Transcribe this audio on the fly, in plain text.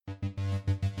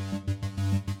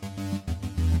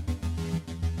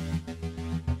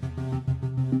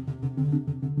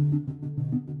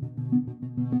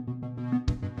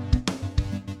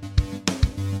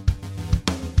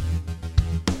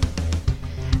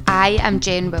I am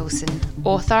Jen Wilson,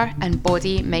 author and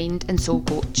body, mind and soul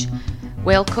coach.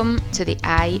 Welcome to the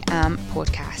I Am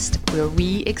podcast, where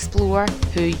we explore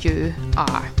who you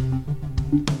are.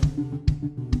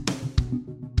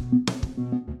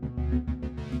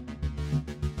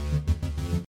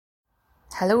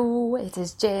 Hello, it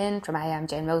is Jen from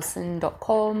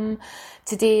IamJenWilson.com.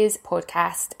 Today's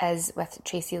podcast is with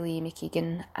Tracy Lee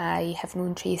McKeegan. I have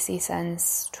known Tracy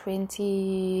since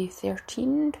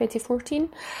 2014.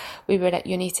 We were at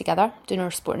uni together doing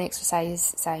our sport and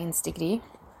exercise science degree.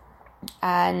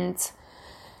 And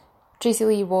Tracy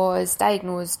Lee was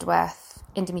diagnosed with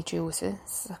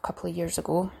endometriosis a couple of years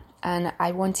ago. And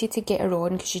I wanted to get her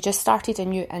on because she just started a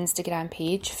new Instagram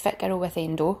page, Fit Girl with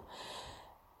Endo.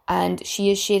 And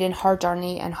she is sharing her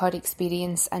journey and her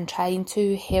experience and trying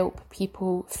to help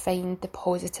people find the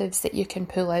positives that you can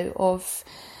pull out of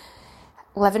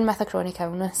living with a chronic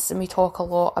illness. And we talk a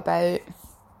lot about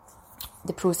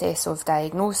the process of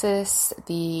diagnosis,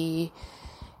 the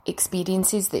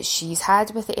experiences that she's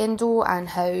had with the endo and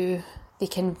how they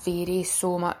can vary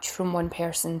so much from one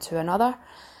person to another.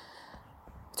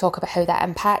 Talk about how that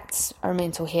impacts our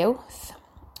mental health.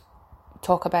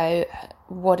 Talk about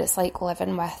what it's like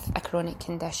living with a chronic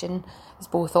condition, as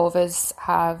both of us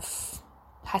have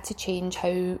had to change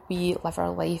how we live our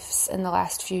lives in the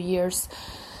last few years.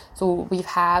 So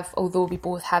although we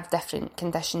both have different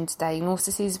conditions,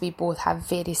 diagnoses, we both have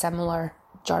very similar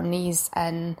journeys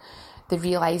in the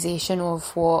realisation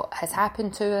of what has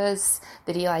happened to us,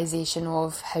 the realisation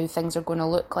of how things are going to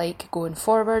look like going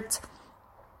forward,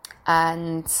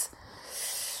 and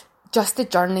just the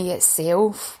journey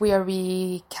itself, where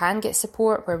we can get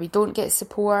support, where we don't get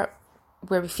support,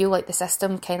 where we feel like the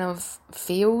system kind of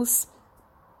fails,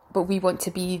 but we want to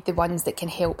be the ones that can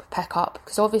help pick up.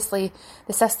 Because obviously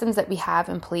the systems that we have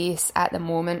in place at the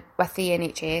moment with the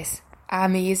NHS,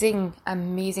 amazing,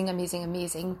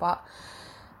 but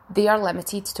they are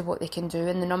limited to what they can do.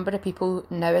 And the number of people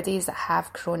nowadays that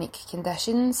have chronic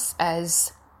conditions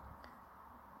is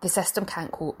the system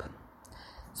can't cope.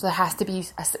 So there has to be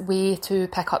a way to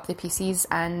pick up the pieces,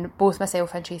 and both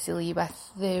myself and Tracy Lee,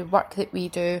 with the work that we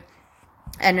do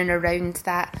in and around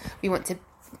that, we want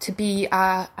to be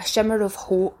a shimmer of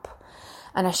hope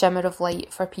and a shimmer of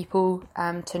light for people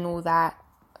to know that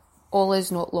all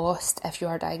is not lost if you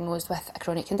are diagnosed with a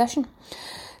chronic condition.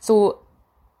 So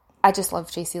I just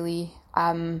love Tracy Lee.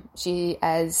 She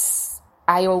is,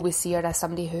 I always see her as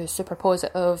somebody who's super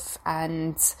positive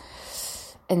and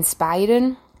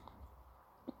inspiring.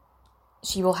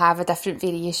 She will have a different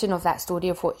variation of that story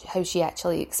of how she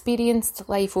actually experienced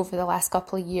life over the last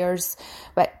couple of years,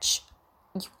 which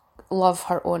love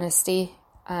her honesty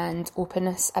and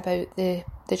openness about the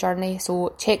journey.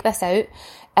 So check this out.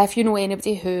 If you know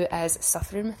anybody who is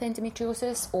suffering with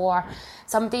endometriosis, or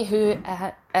somebody who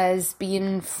is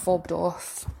being fobbed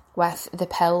off with the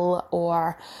pill,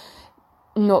 or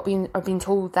being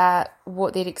told that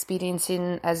what they're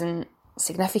experiencing isn't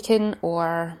significant,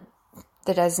 or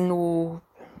there is no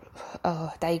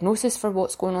diagnosis for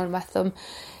what's going on with them,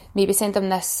 maybe send them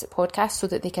this podcast so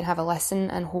that they can have a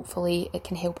listen, and hopefully it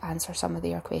can help answer some of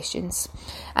their questions.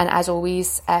 And as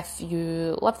always, if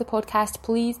you love the podcast,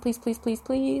 please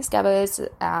give us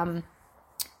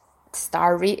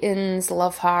star ratings,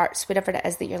 love hearts, wherever it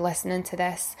is that you're listening to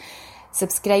this.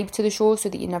 Subscribe to the show so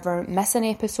that you never miss an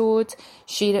episode.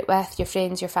 Share it with your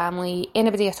friends, your family,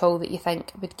 anybody at all that you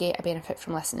think would get a benefit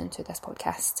from listening to this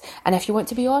podcast. And if you want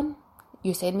to be on,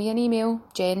 you send me an email,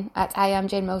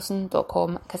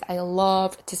 jen@IamJenWilson.com, because I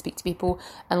love to speak to people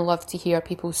and love to hear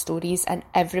people's stories, and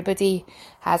everybody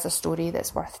has a story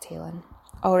that's worth telling.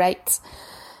 All right,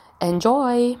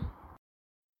 enjoy.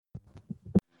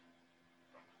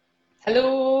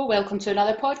 Hello, welcome to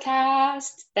another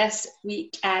podcast. This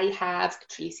week I have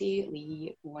Tracy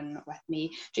Lee on with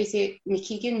me. Tracy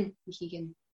McKeegan.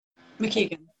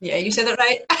 Yeah, you said it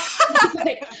right.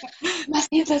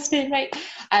 Must be right.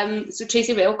 So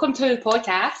Tracy, welcome to the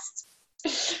podcast.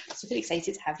 Super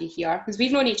excited to have you here, because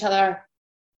we've known each other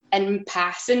in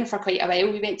passing for quite a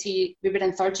while. We were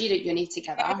in third year at uni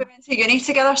together. Yeah, we went to uni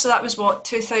together, so that was what,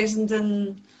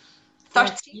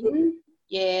 2013?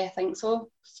 Yeah, I think so.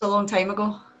 It's a long time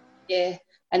ago. Yeah,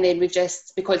 and then we've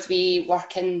just, because we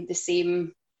work in the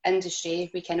same industry,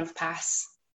 we kind of pass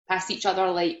each other,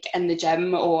 like in the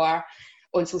gym or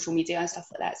on social media and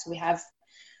stuff like that. So we have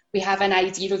an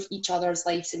idea of each other's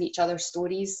lives and each other's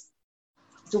stories.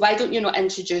 So why don't you not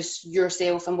introduce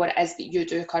yourself and what it is that you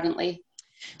do currently?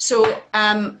 So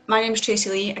my name is Tracy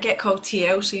Lee. I get called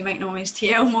TL, so you might know me as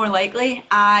TL more likely.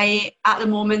 I, at the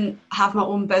moment, have my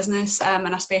own business and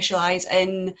I specialise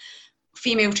in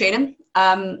female training.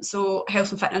 So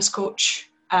health and fitness coach.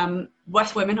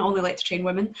 with women. I only like to train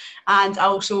women. And I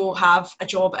also have a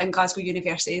job in Glasgow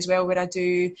University as well, where I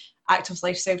do active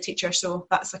lifestyle teacher. So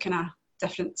that's a kind of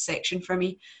different section for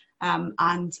me.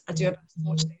 And I do a bit of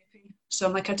sports therapy. So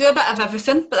I'm like, I do a bit of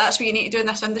everything, but that's what you need to do in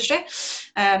this industry.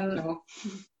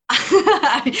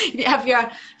 You have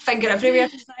your finger everywhere,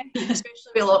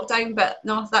 especially with lockdown. But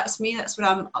no, that's me. That's what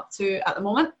I'm up to at the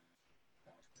moment.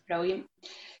 Brilliant.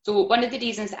 So one of the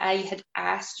reasons I had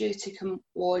asked you to come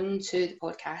on to the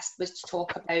podcast was to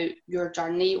talk about your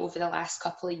journey over the last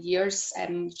couple of years.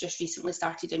 You just recently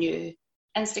started a new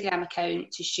Instagram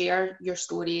account to share your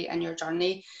story and your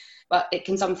journey, but it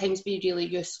can sometimes be really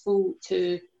useful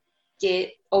to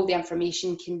get all the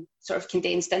information sort of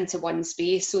condensed into one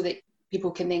space so that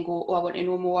people can then go, oh, I want to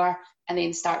know more, and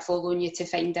then start following you to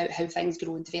find out how things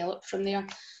grow and develop from there.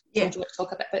 Yeah. So do you want to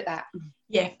talk a bit about that?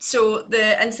 Yeah, so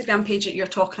the Instagram page that you're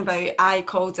talking about, I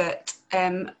called it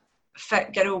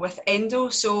Fit Girl with Endo.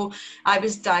 So I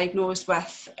was diagnosed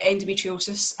with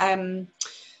endometriosis,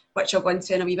 which I'll go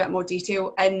into in a wee bit more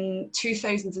detail, in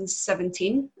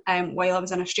 2017 while I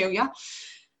was in Australia.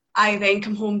 I then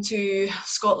come home to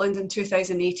Scotland in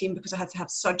 2018 because I had to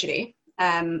have surgery.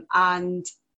 And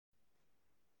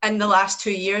in the last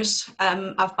 2 years,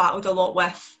 I've battled a lot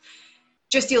with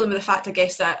just dealing with the fact, I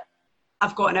guess, that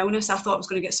I've got an illness. I thought I was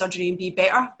going to get surgery and be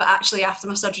better, but actually after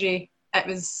my surgery, I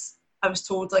was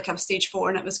told like I was stage 4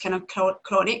 and it was kind of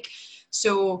chronic.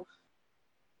 So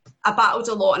I battled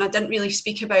a lot and I didn't really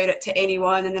speak about it to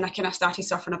anyone. And then I kind of started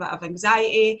suffering a bit of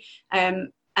anxiety.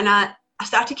 And I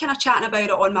started kind of chatting about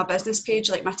it on my business page,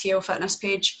 like my TL Fitness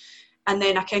page. And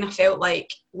then I kind of felt like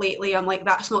lately, I'm like,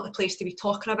 that's not the place to be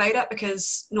talking about it,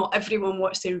 because not everyone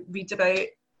wants to read about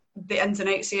the ins and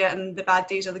outs of it and the bad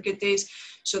days or the good days.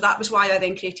 So that was why I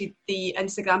then created the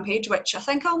Instagram page, which I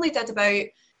think I only did about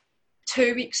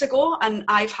 2 weeks ago. And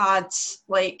I've had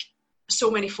like so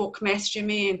many folk messaging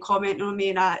me and commenting on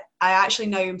me. And I actually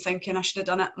now am thinking I should have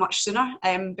done it much sooner,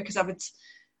 because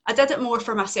I did it more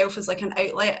for myself as like an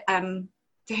outlet,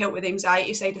 to help with the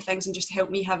anxiety side of things and just to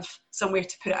help me have somewhere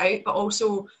to put it out. But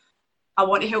also I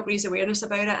want to help raise awareness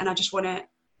about it, and I just want to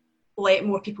let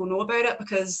more people know about it,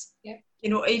 because you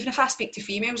know, even if I speak to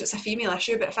females, it's a female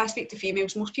issue, but if I speak to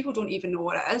females, most people don't even know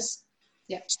what it is.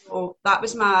 So that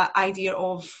was my idea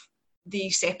of the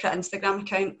separate Instagram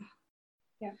account.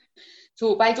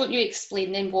 So why don't you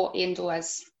explain then what endo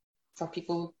is for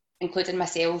people, including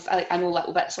myself? I know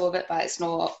little bits of it, but it's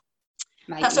not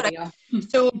my area. Right.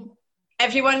 So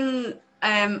everyone,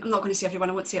 I'm not going to say everyone,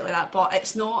 I won't say it like that, but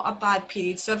it's not a bad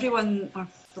period. So everyone, or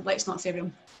let's not say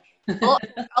everyone,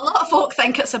 a lot of folk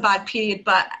think it's a bad period,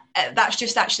 but that's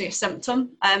just actually a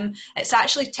symptom. It's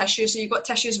actually tissue. So you've got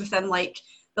tissues within like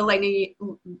the lining.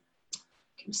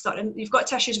 You've got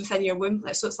tissues within your womb,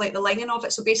 so it's like the lining of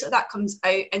it. So basically that comes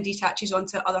out and detaches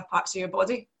onto other parts of your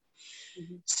body.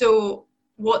 So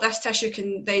what this tissue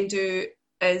can then do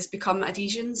is become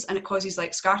adhesions, and it causes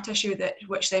like scar tissue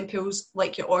which then pulls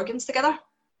like your organs together.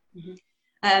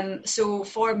 So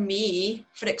for me,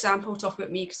 for example, talk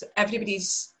about me,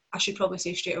 because I should probably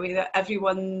say straight away that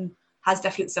everyone has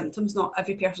different symptoms. Not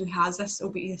every person who has this will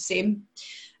be the same.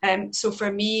 So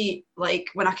for me, like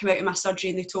when I came out of my surgery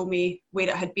and they told me where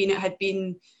it had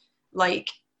been like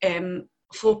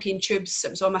fallopian tubes. It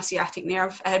was on my sciatic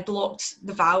nerve. It had blocked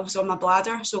the valves on my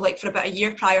bladder. So like for about a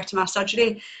year prior to my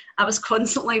surgery, I was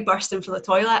constantly bursting for the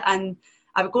toilet, and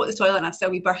I would go to the toilet and I'd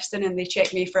still be bursting, and they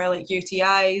checked me for like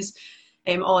UTIs,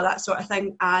 all of that sort of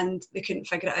thing, and they couldn't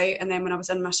figure it out. And then when I was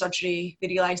in my surgery, they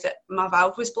realised that my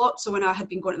valve was blocked. So when I had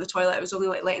been going to the toilet, it was only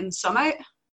like letting some out.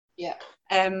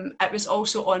 It was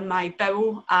also on my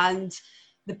bowel, and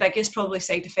the biggest probably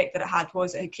side effect that it had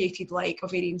was it had created like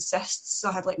ovarian cysts. So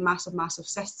I had like massive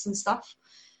cysts and stuff.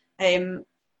 I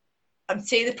would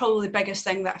say probably the biggest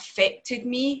thing that affected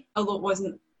me, although it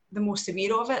wasn't the most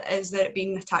severe of it, is that it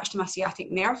being attached to my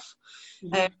sciatic nerve.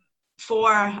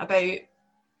 For about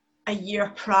a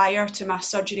year prior to my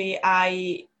surgery,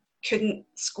 I couldn't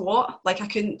squat. Like I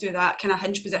couldn't do that kind of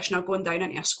hinge position or going down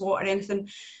into a squat or anything.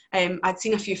 I'd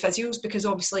seen a few physios, because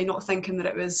obviously not thinking that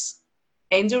it was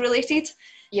endo related.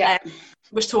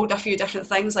 Was told a few different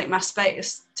things, like my spine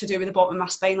is to do with the bottom of my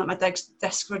spine, like my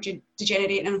discs were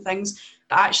degenerating and things.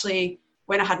 But actually,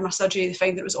 when I had my surgery, they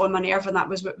found that it was on my nerve, and that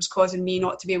was what was causing me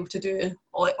not to be able to do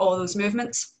all those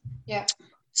movements.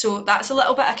 So that's a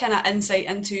little bit of kind of insight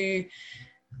into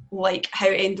like how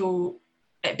endo,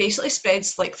 it basically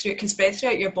spreads like it can spread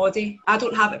throughout your body. I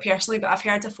don't have it personally, but I've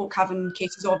heard of folk having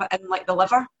cases of it in like the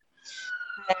liver.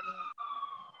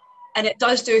 And it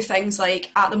does do things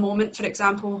like, at the moment, for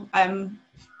example, at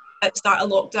the start of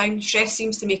lockdown, stress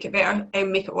seems to make it better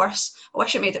and make it worse. I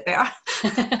wish it made it better.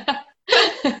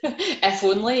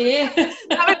 if only, eh?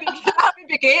 that would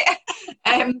be great.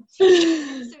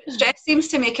 Stress seems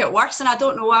to make it worse, and I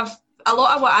don't know. A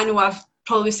lot of what I know, I've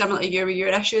probably similar to you with your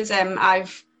issues.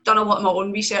 I've done a lot of my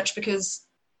own research because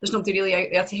there's nobody really out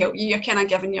there to help you. You're kind of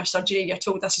given your surgery, you're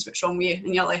told this is what's wrong with you,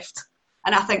 and you're left.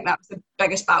 And I think that was the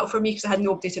biggest battle for me because I had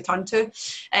nobody to turn to.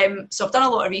 So I've done a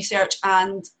lot of research,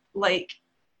 and like,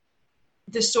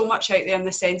 there's so much out there in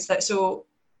the sense that, so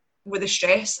with the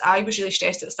stress, I was really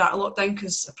stressed at the start of lockdown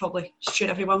because I probably sure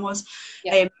everyone was.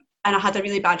 Yeah. And I had a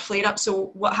really bad flare up.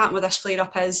 So what happened with this flare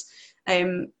up is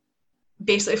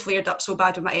basically flared up so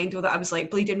bad with my endo that I was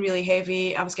like bleeding really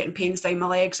heavy. I was getting pains down my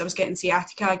legs. I was getting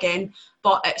sciatica again.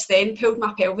 But it's then pulled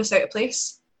my pelvis out of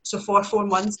place. So for 4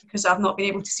 months, because I've not been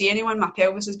able to see anyone, my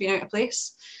pelvis has been out of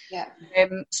place. Yeah.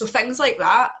 So things like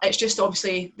that, it's just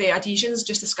obviously the adhesions,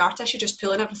 just the scar tissue, just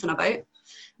pulling everything about.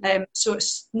 So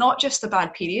it's not just a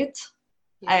bad period,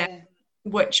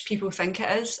 which people think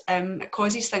it is. It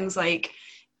causes things like,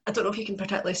 I don't know if you can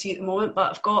particularly see at the moment,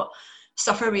 but I've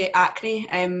suffer with acne.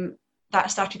 That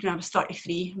started when I was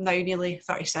 33, I'm now nearly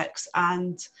 36,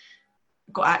 and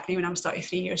got acne when I was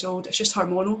 33 years old. It's just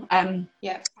hormonal.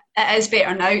 It is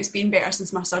better now. It's been better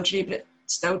since my surgery, but it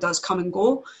still does come and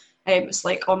go. It's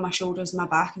like on my shoulders and my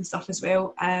back and stuff as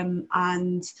well.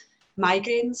 And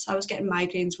migraines. I was getting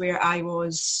migraines where I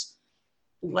was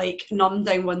like numb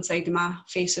down one side of my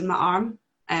face and my arm.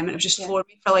 And it was just flooring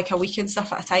me for like a week and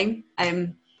stuff at a time.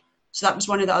 So that was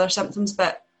one of the other symptoms.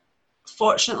 But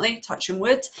fortunately, touching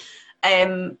wood,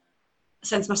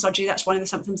 since my surgery, that's one of the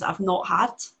symptoms that I've not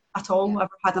had at all. I've never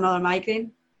had another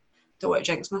migraine. Don't want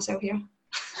to jinx myself here.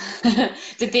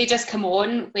 Did they just come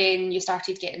on when you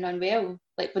started getting unwell?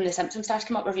 Like when the symptoms started to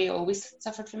come up, or have you always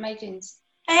suffered from migraines?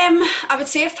 I would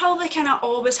say I've probably kind of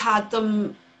always had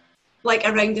them like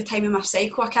around the time of my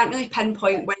cycle. I can't really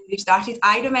pinpoint when they started.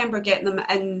 I remember getting them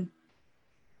in,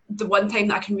 the one time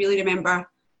that I can really remember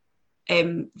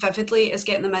vividly is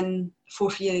getting them in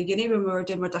 4th year of uni when we were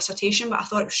doing our dissertation, but I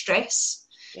thought it was stress.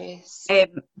 Yes.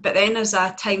 But then as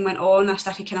time went on, I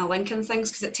started kind of linking things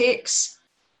because it takes,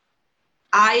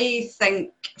 I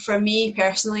think for me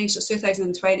personally, so it's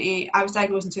 2020, I was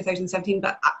diagnosed in 2017,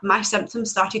 but my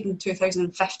symptoms started in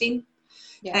 2015.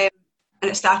 And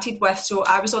it started with, so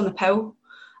I was on the pill,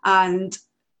 and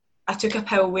I took a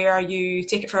pill where you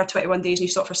take it for 21 days and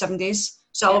you stop for 7 days.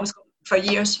 So I always got for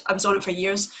years, I was on it for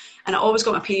years, and I always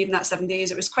got my period in that 7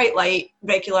 days. It was quite light,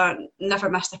 regular, never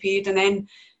missed a period. And then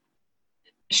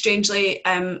strangely,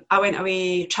 I went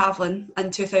away travelling in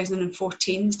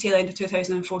 2014, tail end of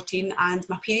 2014, and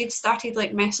my period started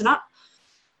like messing up.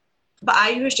 But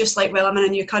I was just like, well, I'm in a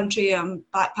new country, I'm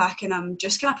backpacking, I'm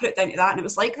just going to put it down to that. And it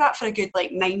was like that for a good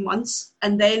like 9 months.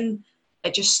 And then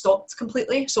it just stopped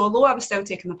completely. So although I was still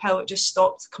taking the pill, it just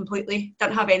stopped completely.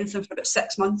 Didn't have anything for about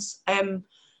 6 months.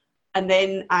 And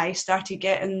then I started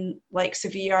getting like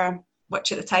severe,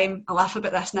 which at the time, I laugh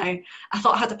about this now, I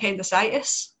thought I had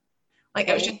appendicitis. Like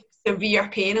it was just severe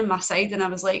pain in my side, and I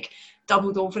was like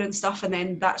doubled over and stuff. And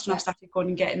then that's when I started going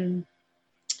and getting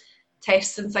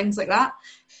tests and things like that.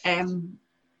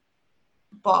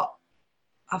 But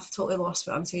I've totally lost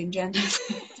what I'm saying, Jen.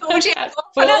 Told you.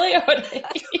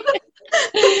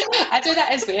 I do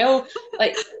that as well.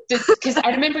 Like, because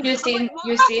I remember you saying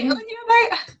you're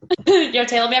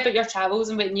telling me about your travels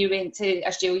and when you went to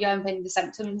Australia and when the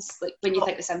symptoms, like when you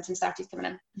think the symptoms started coming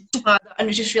in. And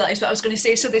I just realised what I was going to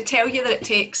say. So they tell you that it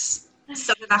takes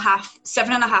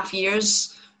 7.5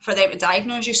 years for them to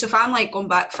diagnose you. So if I'm like going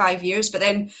back 5 years, but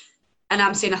then, and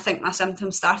I'm saying I think my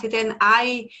symptoms started then,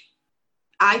 I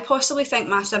possibly think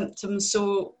my symptoms,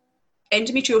 so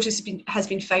endometriosis has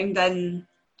been found in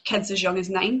kids as young as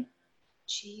 9.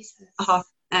 Jesus.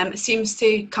 It seems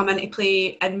to come into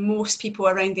play in most people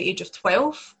around the age of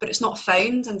 12, but it's not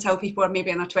found until people are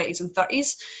maybe in their 20s and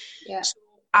 30s. Yeah. So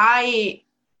I,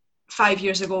 5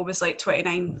 years ago, was like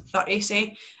 29, 30,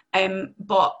 say.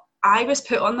 But I was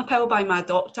put on the pill by my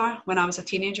doctor when I was a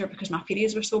teenager because my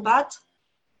periods were so bad.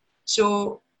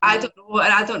 So I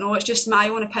don't know, it's just my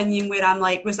own opinion where I'm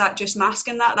like, was that just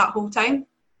masking that whole time?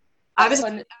 I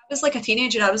was like a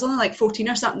teenager. I was only like 14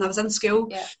 or something. I was in school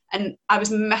and I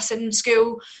was missing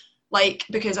school, like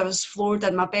because I was floored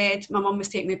in my bed. My mum was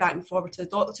taking me back and forward to the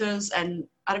doctors, and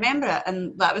I remember it.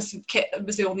 And that was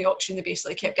the only option they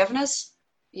basically kept giving us.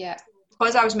 Yeah.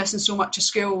 Because I was missing so much of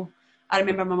school, I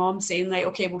remember my mum saying like,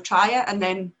 "Okay, we'll try it." And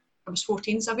then I was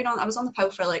 14, so I was on the pill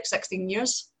for like 16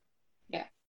 years. Yeah.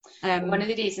 One of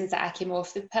the reasons that I came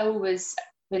off the pill was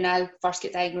when I first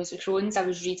got diagnosed with Crohn's, I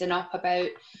was reading up about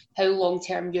how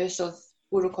long-term use of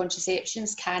oral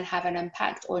contraceptions can have an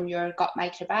impact on your gut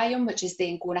microbiome, which is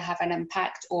then going to have an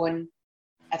impact on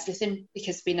everything,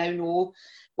 because we now know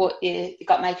what the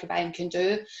gut microbiome can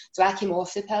do. So I came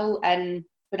off the pill, and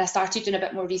when I started doing a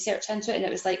bit more research into it, and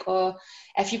it was like, oh,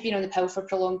 if you've been on the pill for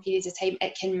prolonged periods of time,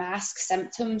 it can mask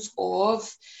symptoms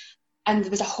of, and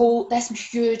there was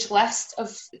this huge list of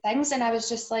things, and I was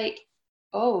just like,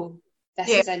 oh, this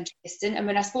is interesting. And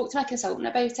when I spoke to my consultant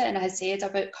about it, and I had said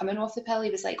about coming off the pill, he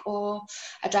was like, oh,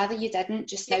 I'd rather you didn't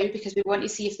just now, because we want to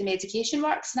see if the medication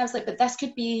works. And I was like, but this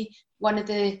could be one of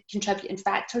the contributing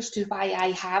factors to why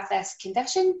I have this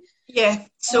condition. Yeah.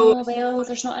 So well,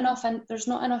 there's not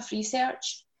enough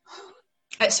research.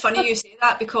 It's funny you say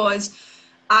that, because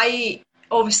I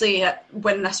obviously,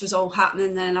 when this was all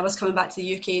happening and I was coming back to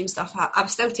the UK and stuff, I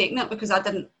was still taking it because I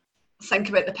didn't think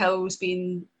about the pills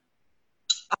being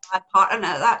a bad part in it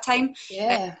at that time.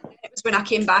 Yeah. It was when I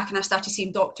came back and I started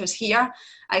seeing doctors here.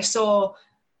 I saw,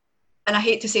 and I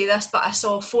hate to say this, but I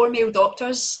saw 4 male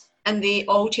doctors, and they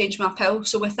all changed my pill.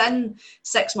 So within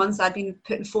 6 months, I'd been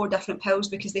putting 4 different pills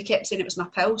because they kept saying it was my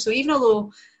pill. So even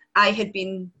although I had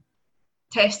been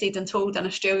tested and told in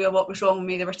Australia what was wrong with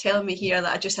me, they were telling me here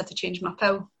that I just had to change my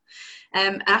pill.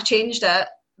 And I changed it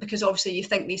because obviously you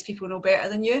think these people know better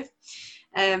than you.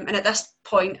 And at this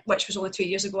point, which was only 2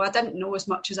 years ago, I didn't know as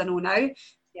much as I know now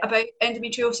about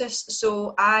endometriosis.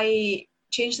 So I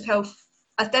changed the pill.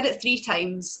 I did it 3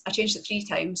 times. I changed it 3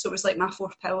 times. So it was like my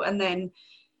 4th pill. And then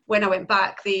when I went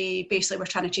back, they basically were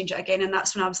trying to change it again. And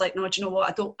that's when I was like, no, do you know what?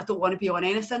 I don't want to be on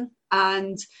anything.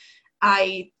 And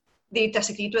they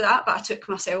disagreed with that, but I took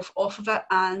myself off of it,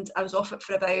 and I was off it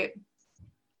for about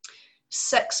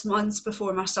 6 months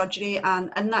before my surgery. And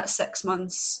in that 6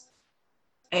 months,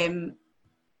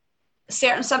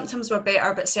 certain symptoms were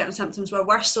better, but certain symptoms were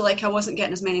worse. So like I wasn't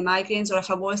getting as many migraines, or if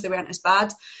I was, they weren't as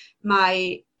bad.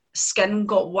 My skin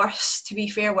got worse, to be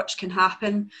fair, which can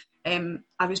happen.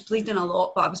 I was bleeding a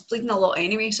lot, but I was bleeding a lot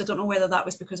anyway, so I don't know whether that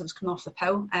was because I was coming off the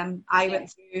pill. I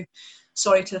went through,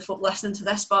 sorry to the folk listening to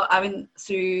this, but I went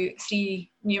through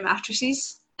 3 new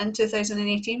mattresses in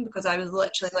 2018 because I was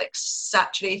literally like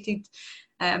saturated.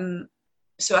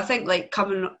 So I think like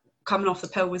coming off the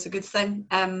pill was a good thing.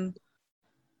 I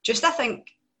think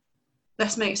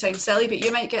this might sound silly, but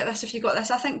you might get this if you got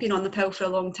this. I think being on the pill for a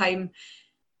long time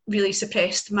really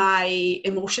suppressed my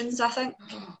emotions, I think.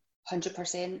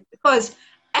 100%. Because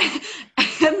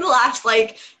in the last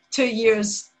like 2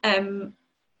 years,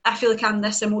 I feel like I'm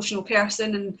this emotional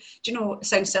person, and do you know, it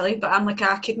sounds silly, but I'm like,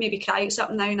 I could maybe cry at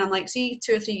something now, and I'm like, see,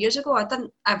 2 or 3 years ago,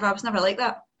 I was never like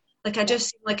that. Like I just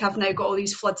seem like I've now got all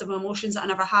these floods of emotions that I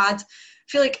never had. I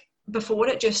feel like before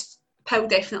pill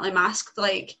definitely masked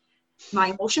like my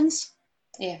emotions.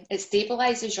 Yeah, it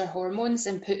stabilises your hormones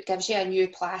and gives you a new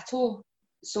plateau,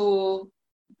 so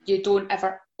you don't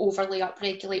ever overly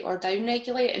upregulate or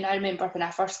downregulate. And I remember when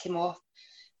I first came off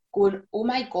going, oh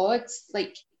my God,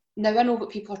 like now I know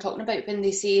what people are talking about when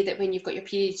they say that when you've got your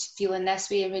period feeling this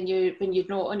way, and when you're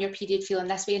not on your period feeling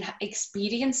this way, and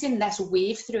experiencing this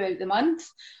wave throughout the month.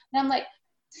 And I'm like,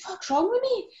 the fuck's wrong with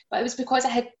me? But it was because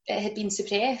it had been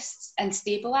suppressed and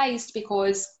stabilised,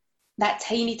 because that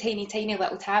tiny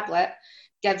little tablet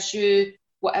gives you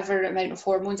whatever amount of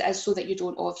hormones it is, so that you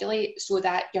don't ovulate, so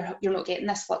that you're not getting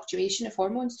this fluctuation of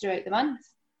hormones throughout the month.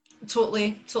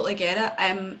 Totally get it.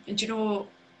 And do you know,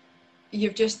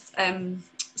 you've just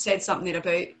said something there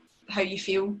about how you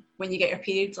feel when you get your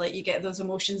period, like you get those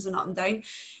emotions and up and down.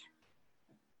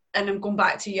 And I'm going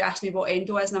back to, you asked me what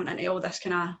endo is, and I'm into all this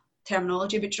kind of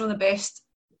terminology, but you know, the best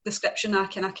description I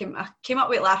came up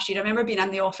with last year, I remember being in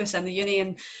the office in the uni,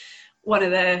 and one of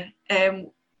the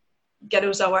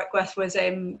girls I work with was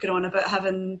going on about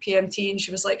having PMT, and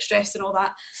she was like stressed and all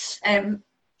that. And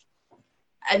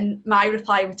my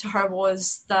reply to her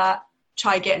was that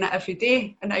try getting it every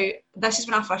day. And now this is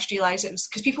when I first realised it was,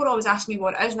 because people always ask me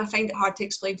what it is, and I find it hard to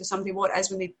explain to somebody what it is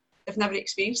when they've never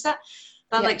experienced it.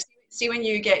 But I'm like, see when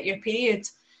you get your period,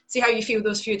 see how you feel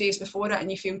those few days before it, and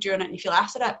you feel during it, and you feel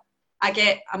after it. I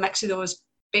get a mix of those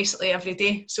basically every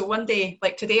day. So one day,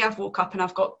 like today, I've woke up and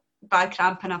I've got bad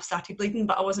cramp and I've started bleeding,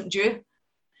 but I wasn't due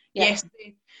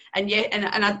yesterday. And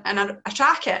I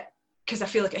track it because I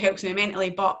feel like it helps me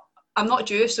mentally, but I'm not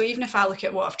due. So even if I look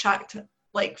at what I've tracked,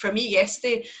 like for me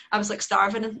yesterday, I was like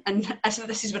starving, and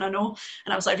this is when I know,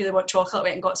 and I was like, I really want chocolate. I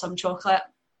went and got some chocolate.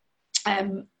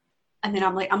 And then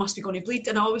I'm like, I must be going to bleed.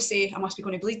 And I always say I must be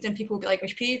going to bleed, and people will be like,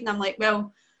 which period? And I'm like,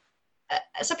 well,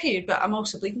 it's a period, but I'm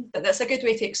also bleeding. But that's a good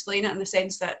way to explain it, in the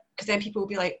sense that, because then people will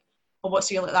be like, well,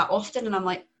 what's you like that often? And I'm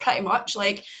like, pretty much.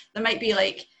 Like there might be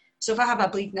like, so if I have a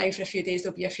bleed now for a few days,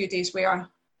 there'll be a few days where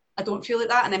I don't feel like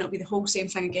that, and then it'll be the whole same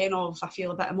thing again of I feel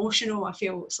a bit emotional, I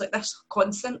feel, it's like this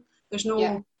constant, there's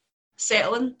no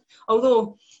settling.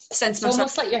 Although since it's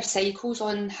almost like your cycle's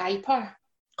on hyper.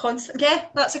 constant. Yeah,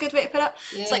 that's a good way to put it.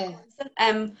 Yeah. It's like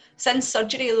constant. Since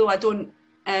surgery, though, I don't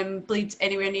bleed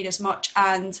anywhere near as much,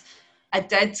 and I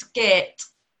did get,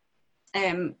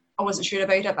 I wasn't sure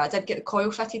about it, but I did get the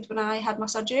coil fitted when I had my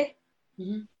surgery.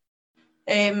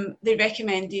 They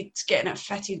recommended getting it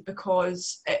fitted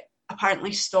because it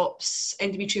apparently stops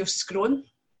endometriosis growing.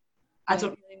 I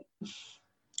don't really,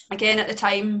 again, at the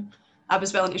time, I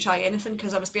was willing to try anything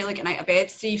because I was barely getting out of bed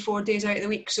 3-4 days out of the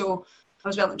week, so I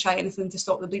was willing to try anything to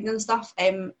stop the bleeding and stuff.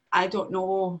 I don't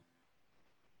know,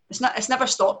 it's never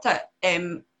stopped it.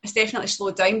 It's definitely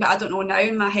slowed down, but I don't know now.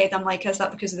 In my head, I'm like, is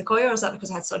that because of the coil or is that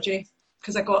because I had surgery?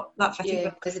 Because I got that fitted. Yeah,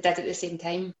 because I did it at the same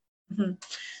time.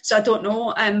 So I don't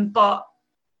know, but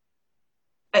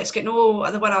it's got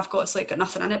the one I've got, it's like got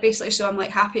nothing in it basically, so I'm like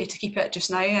happy to keep it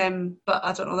just now, but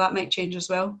I don't know, that might change as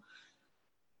well.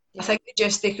 Yeah. I think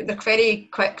they're very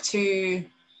quick to,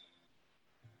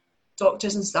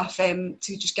 doctors and stuff, to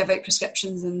just give out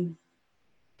prescriptions and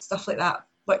stuff like that,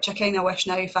 which I kind of wish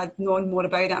now, if I'd known more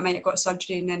about it, I might have got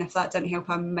surgery, and then if that didn't help,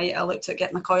 I might have looked at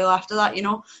getting a coil after that,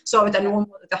 so I would have known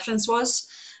what the difference was.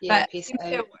 Yeah, but it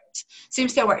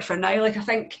seems to have worked for now. Like, I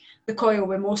think the coil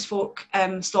with most folk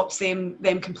stops them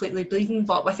completely bleeding,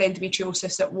 but with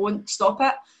endometriosis it won't stop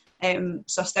it.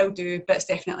 So I still do, but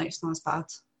it's not as bad.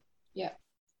 Yeah.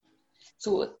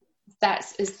 So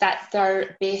is that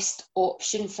their best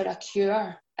option for a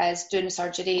cure, is doing a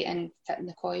surgery and fitting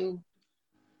the coil?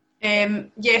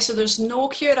 Yeah, so there's no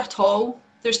cure at all.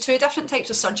 There's 2 different types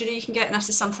of surgery you can get, and this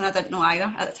is something I didn't know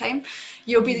either at the time.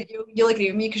 You'll agree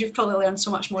with me because you've probably learned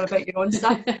so much more about your own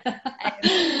stuff.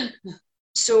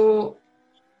 So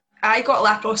I got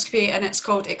laparoscopy, and it's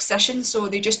called excision. So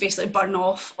they just basically burn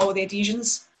off all the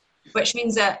adhesions, which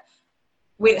means that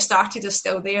where it started is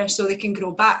still there, so they can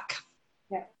grow back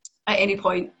at any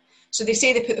point. So they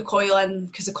say they put the coil in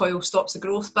because the coil stops the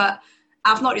growth, but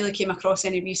I've not really came across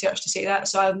any research to say that,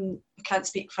 so I can't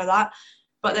speak for that.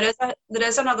 But there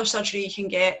is another surgery you can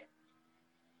get.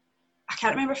 I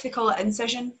can't remember if they call it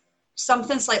incision,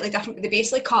 something slightly different. They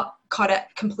basically cut it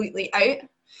completely out,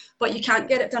 but you can't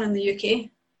get it done in the UK,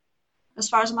 as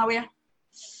far as I'm aware.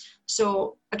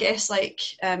 So I guess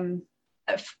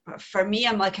for me,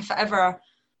 I'm like, if ever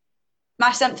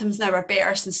my symptoms now are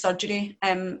better since surgery,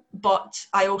 but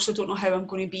I also don't know how I'm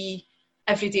going to be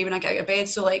every day when I get out of bed.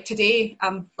 So like today,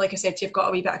 like I said to you, I've got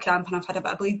a wee bit of cramp and I've had a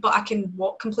bit of bleed, but I can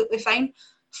walk completely fine.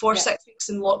 For 6 weeks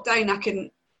in lockdown, I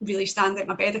couldn't really stand out of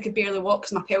my bed. I could barely walk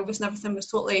because my pelvis and everything was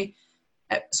totally,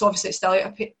 so obviously it's still out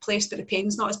of place, but the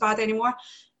pain's not as bad anymore. I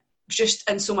was just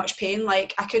in so much pain,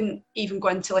 like I couldn't even go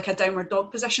into like a downward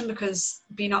dog position because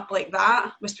being up like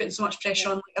that was putting so much pressure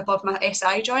on like above my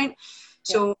SI joint.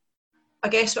 So I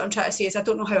guess what I'm trying to say is I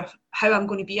don't know how I'm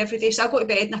going to be every day. So I'll go to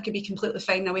bed and I could be completely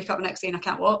fine, and I wake up the next day and I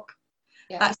can't walk.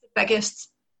 That's the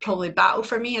biggest probably battle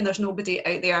for me, and there's nobody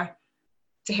out there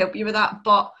to help you with that.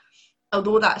 But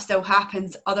although that still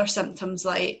happens, other symptoms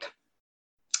like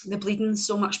the bleeding's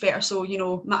so much better. So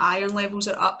my iron levels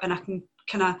are up and I can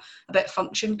kind of a bit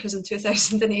function, because in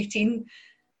 2018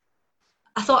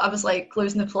 I thought I was like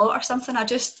losing the plot or something. I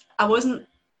wasn't,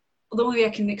 the only way I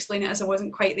can explain it is I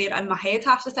wasn't quite there in my head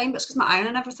half the time, but it's because my iron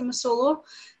and everything was so low.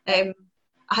 I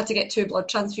had to get 2 blood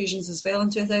transfusions as well in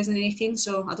 2018,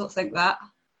 so I don't think that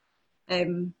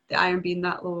the iron being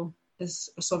that low is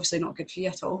obviously not good for you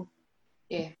at all.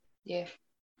 Yeah.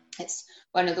 It's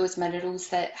one of those minerals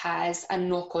that has a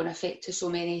knock-on effect to so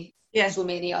many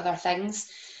other things.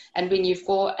 And when you've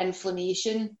got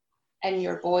inflammation in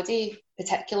your body,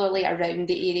 particularly around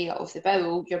the area of the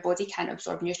bowel, your body can't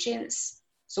absorb nutrients.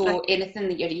 So anything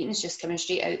that you're eating is just coming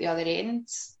straight out the other end.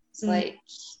 It's like,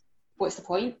 what's the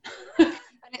point? And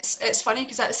it's funny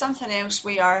because that's something else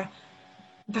where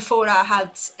before I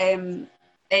had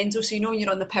endo, so when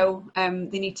you're on the pill,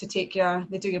 they need to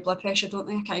they do your blood pressure, don't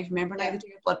they? I can't even remember now. They do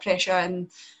your blood pressure and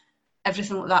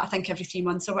everything like that, I think every 3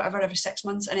 months or whatever, every 6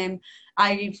 months. And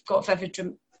I've got vivid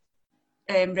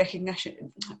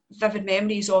vivid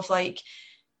memories of like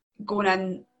going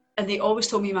in, and they always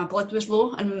told me my blood was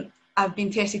low, and I've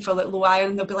been tested for like low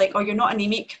iron. They'll be like, oh, you're not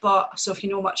anemic, but so if you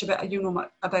know much about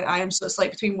iron, so it's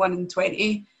like between 1 and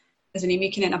 20 is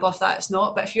anemic, and then above that it's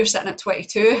not. But if you're sitting at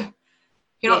 22,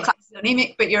 you're not classed as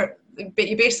anemic, but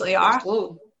you basically are.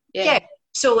 Yeah.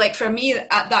 So like for me,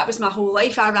 that was my whole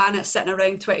life. I ran it sitting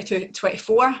around 22,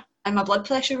 24, and my blood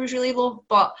pressure was really low.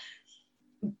 But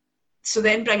so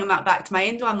then bringing that back to my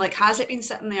endo, I'm like, has it been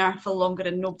sitting there for longer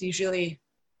and nobody's really,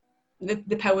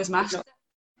 the pill was masked?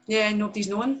 Yeah, nobody's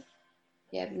known.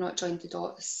 Yeah, we've not joined the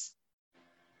dots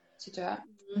to do it.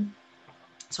 Mm-hmm.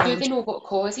 So do they know what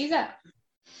causes it?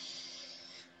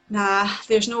 Nah,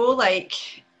 there's no like,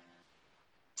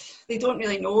 they don't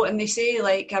really know, and they say,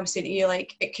 like I was saying to you,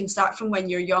 like it can start from when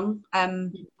you're young,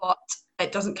 but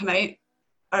it doesn't come out,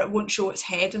 or it won't show its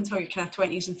head until your kind of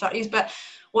 20s and 30s. But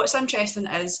what's interesting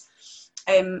is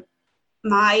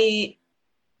my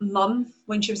mum,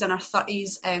 when she was in her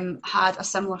 30s, had a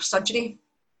similar surgery.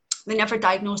 They never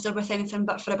diagnosed her with anything,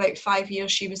 but for about 5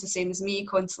 years she was the same as me,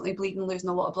 constantly bleeding, losing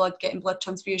a lot of blood, getting blood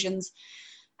transfusions.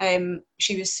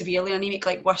 She was severely anemic,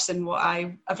 like worse than what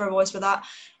I ever was with that.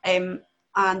 And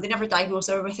they never diagnosed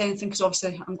her with anything, because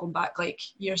obviously I'm going back like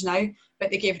years now,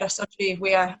 but they gave her a surgery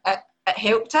where it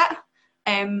helped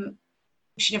it.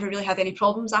 She never really had any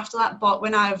problems after that. But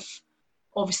when I've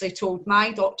obviously told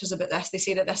my doctors about this, they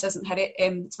say that this isn't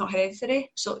it's not hereditary,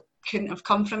 so it couldn't have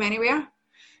come from anywhere.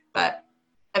 But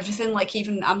everything, like,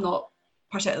 even I'm not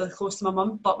particularly close to my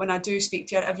mum, but when I do speak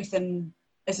to her, everything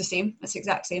is the same. It's the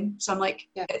exact same. So I'm like,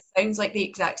 It sounds like the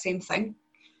exact same thing.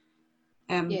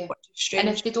 Which is strange.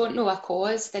 And if they don't know a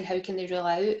cause, then how can they rule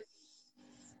out?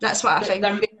 That's what I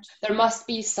think. There must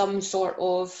be some sort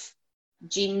of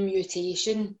gene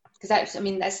mutation, because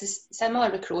this is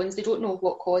similar with Crohn's. They don't know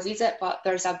what causes it, but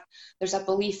there's a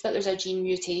belief that there's a gene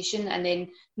mutation, and then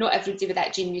not everybody with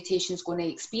that gene mutation is going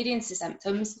to experience the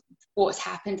symptoms. What's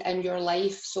happened in your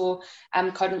life. So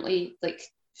I'm currently, like,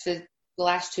 for the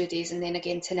last 2 days, and then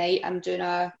again tonight, I'm doing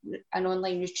an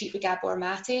online retreat with Gabor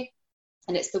Mate,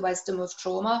 and it's the wisdom of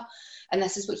trauma. And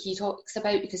this is what he talks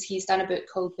about, because he's done a book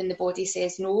called When the Body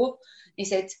Says No. He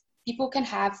said, people can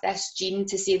have this gene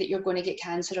to say that you're going to get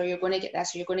cancer, or you're going to get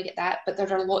this, or you're going to get that, but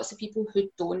there are lots of people who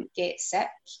don't get sick,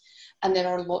 and there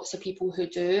are lots of people who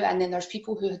do, and then there's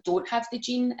people who don't have the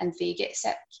gene and they get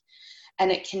sick.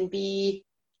 And it can be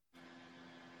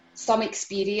some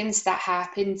experience that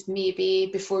happened maybe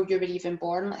before you were even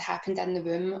born, that happened in the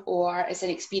womb, or it's an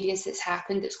experience that's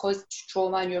happened that's caused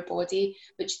trauma in your body,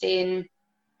 which then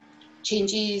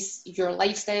changes your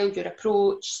lifestyle, your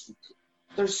approach.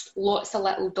 There's lots of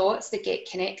little dots that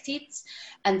get connected,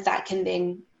 and that can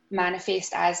then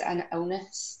manifest as an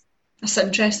illness. That's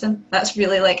interesting. That's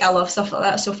really, like, I love stuff like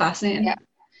that. It's so fascinating. Yeah.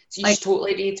 So you should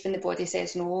totally read When the Body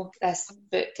Says No. This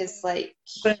book is like...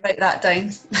 I'm going to write that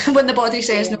down. When the Body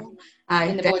Says No.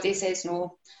 When the Body Says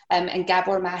No. And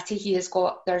Gabor Mate,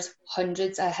 there's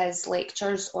hundreds of his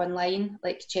lectures online.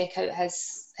 Like, check out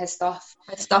his stuff.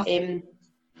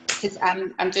 Because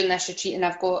I'm doing this retreat, and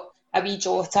I've got a wee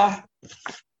jotter.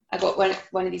 I got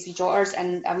one of these wee jotters,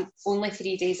 and I'm only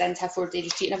 3 days into a 4-day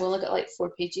retreat, and I've only got like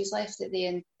 4 pages left at the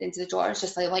end into the jotter. It's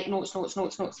just like notes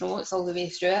all the way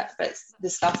through it. But it's the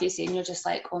stuff you see, and you're just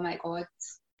like, oh my God.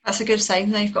 That's a good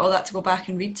sign. Then you've got all that to go back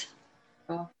and read.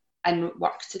 Oh, and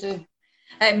work to do.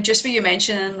 Just what you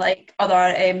mentioning, like,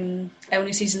 other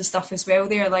illnesses and stuff as well,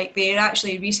 they're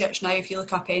actually research now. If you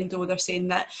look up endo, they're saying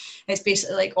that it's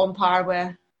basically like on par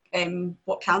with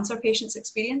what cancer patients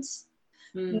experience.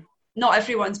 Not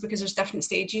everyone's, because there's different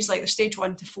stages, like there's stage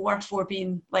 1 to 4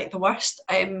 being like the worst,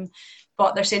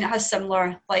 but they're saying it has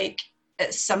similar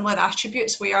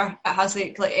attributes, where it has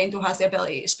like endo has the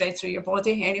ability to spread through your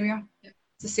body anywhere. It's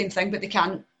the same thing, but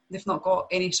they've not got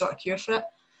any sort of cure for it.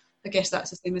 I guess that's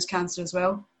the same as cancer as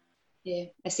well. Yeah,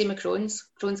 the same with Crohn's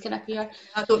can appear.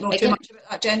 I don't know too much about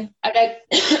that, Jen.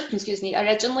 Excuse me.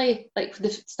 Originally, like, the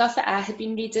stuff that I had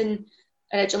been reading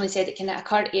originally said it can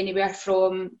occur anywhere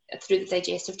through the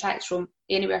digestive tract, from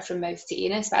anywhere from mouth to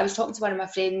anus. But I was talking to one of my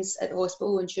friends at the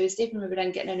hospital on Tuesday when we were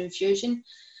in getting an infusion,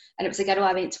 and it was a girl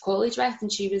I went to college with,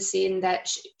 and she was saying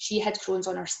that she had Crohn's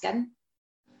on her skin.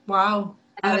 Wow.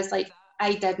 And I was like,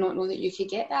 I did not know that you could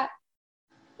get that.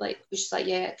 Like, she's like,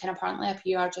 yeah, it can apparently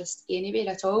appear just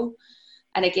anywhere at all.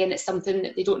 And again, it's something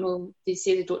that they don't know. They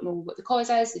say they don't know what the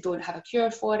cause is. They don't have a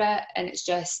cure for it, and it's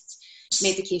just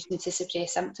medication to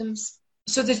suppress symptoms.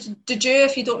 So did you,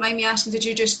 if you don't mind me asking, did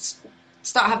you just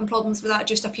start having problems with that?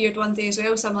 Just appeared one day as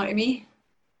well, similar to me?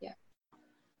 Yeah.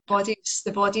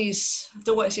 The body's, I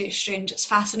don't want to say it's strange, it's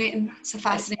fascinating. It's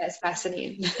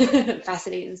fascinating.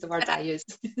 Fascinating is the word I use.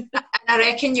 And I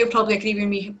reckon you'll probably agree with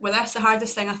me with this. The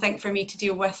hardest thing I think for me to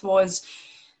deal with was,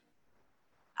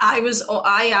 I still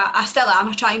am,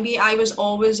 I try and be, I was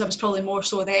probably more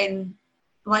so then,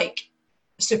 like,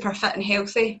 super fit and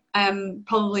healthy,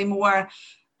 probably more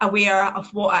aware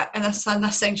of and this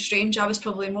sounds strange, I was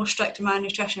probably more strict in my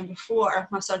nutrition before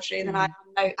my surgery than I am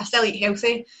now. I still eat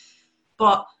healthy,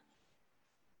 but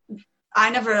I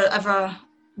never ever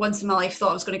once in my life thought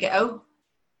I was going to get ill.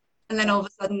 And then all of a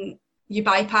sudden you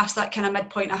bypass that kind of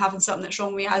midpoint of having something that's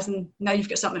wrong with you, as in now you've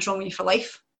got something that's wrong with you for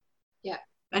life. Yeah.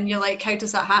 And you're like, how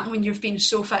does that happen when you've been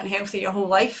so fit and healthy your whole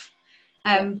life?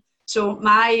 So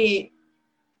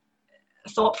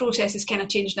thought process has kind of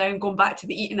changed now and going back to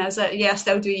the eating is that, I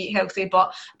still do eat healthy,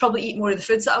 but probably eat more of the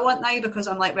foods that I want now, because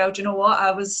I'm like, well, do you know what?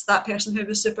 I was that person who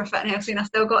was super fit and healthy and I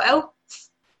still got ill.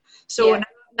 So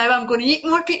now I'm going to eat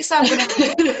more pizza. I'm going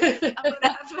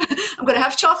to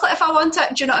have chocolate if I want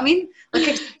it. Do you know what I mean?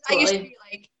 Like, I used to be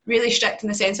like really strict in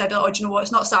the sense I'd be like, oh, do you know what?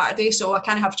 It's not Saturday, so I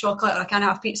can't have chocolate or I can't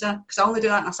have pizza, because I only do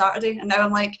that on a Saturday. And now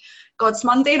I'm like, God, it's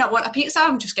Monday and I want a pizza.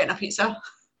 I'm just getting a pizza.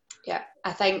 Yeah,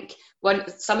 I think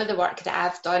some of the work that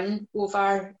I've done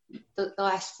over the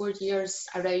last 4 years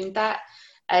around that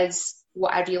is,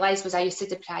 what I realised was I used to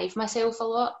deprive myself a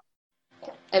lot.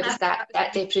 It was that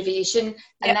deprivation,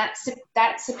 and that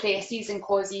suppresses and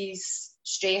causes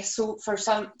stress. So for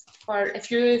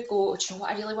if you go, do you know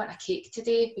what, I really want a cake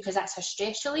today because that's a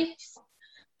stress relief,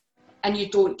 and you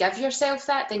don't give yourself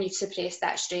that, then you've suppressed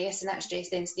that stress, and that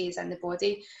stress then stays in the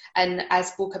body. And I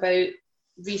spoke about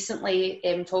recently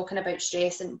talking about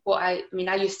stress, and what I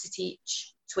used to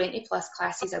teach 20 plus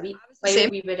classes a week while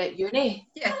we were at uni.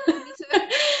 Yeah, me too.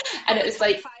 And it was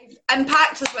like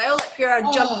impact as well, like you're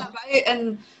jumping about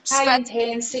and high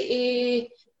intensity,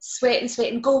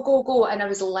 sweating, go, and I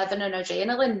was living on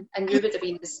adrenaline, and you would have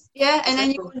been and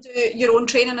then you go and do your own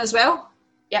training as well.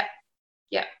 Yeah.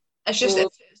 It's just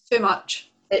it's too much.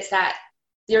 It's that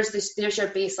there's your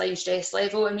baseline stress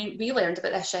level. I mean, we learned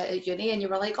about this shit at uni, and you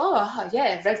were like, oh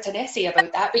yeah, wrote an essay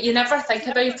about that, but you never think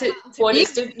about it what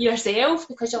it's doing to yourself,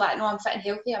 because you're like, no, I'm fit and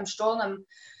healthy, I'm strong,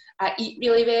 I eat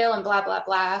really well, and blah blah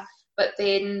blah. But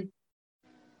then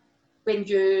when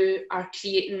you are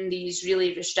creating these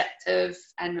really restrictive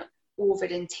and over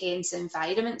intense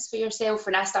environments for yourself,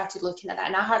 when I started looking at that,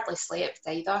 and I hardly slept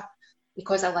either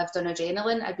because I lived on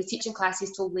adrenaline. I'd be teaching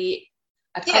classes till late,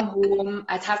 I'd come home,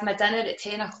 I'd have my dinner at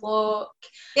 10 o'clock,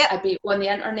 I'd be on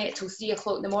the internet till 3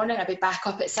 o'clock in the morning, I'd be back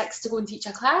up at 6 to go and teach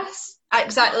a class.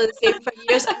 Exactly the same for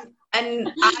years.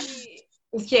 And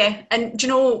do you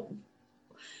know,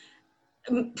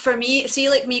 for me, see,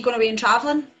 like me going away and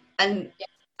travelling, and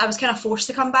I was kind of forced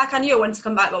to come back. I knew I wanted to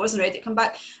come back, but I wasn't ready to come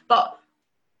back. But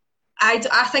I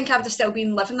think I would have still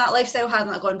been living that lifestyle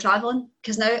hadn't I gone travelling,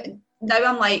 because now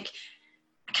I'm like,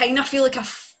 I kind of feel like I've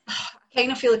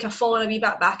fallen a wee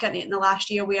bit back into it in the last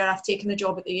year, where I've taken the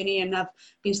job at the uni and I've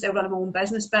been still running my own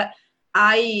business. But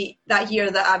that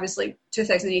year that I was like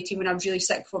 2018, when I was really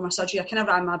sick before my surgery, I kind of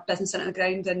ran my business into the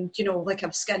ground, and like I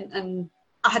was skint and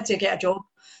I had to get a job.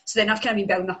 So then I've kind of been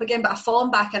building up again, but I've fallen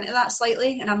back into that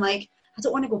slightly, and I'm like, I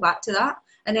don't want to go back to that.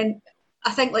 And then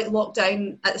I think like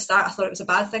lockdown at the start, I thought it was a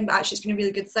bad thing, but actually it's been a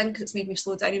really good thing, because it's made me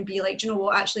slow down and be like, do you know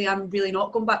what, actually I'm really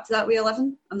not going back to that way of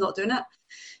living. I'm not doing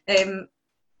it.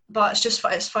 But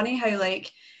it's funny how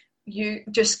like you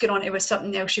just get on to with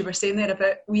something else you were saying there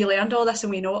about we learned all this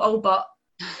and we know it all, but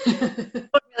we don't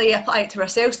really apply it to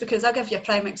ourselves. Because I'll give you a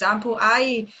prime example.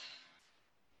 I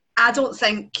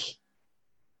didn't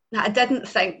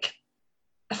think,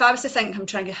 if I was to think, I'm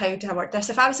trying to, how do I work this?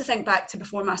 If I was to think back to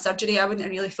before my surgery, I wouldn't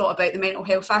have really thought about the mental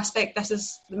health aspect. This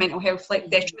is the mental health, like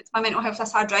detriment to my mental health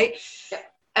that's had, right? Yeah.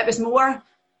 It was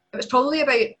probably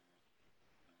about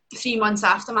 3 months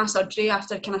after my surgery,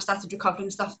 after I kind of started recovering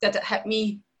and stuff, did it hit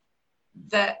me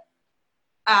that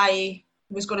I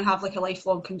was going to have like a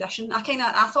lifelong condition. I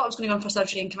thought I was going to go in for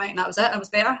surgery and come out and that was it. I was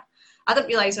better. I didn't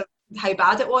realise how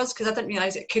bad it was, because I didn't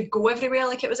realise it could go everywhere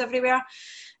like it was everywhere.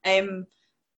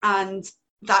 And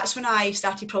that's when I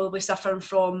started probably suffering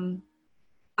from,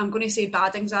 I'm going to say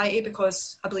bad anxiety,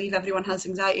 because I believe everyone has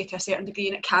anxiety to a certain degree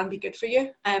and it can be good for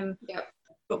you.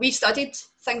 But we studied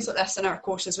things like this in our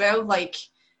course as well. Like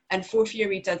in 4th year,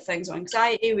 we did things on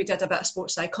anxiety, we did a bit of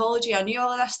sports psychology. I knew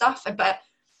all of this stuff, but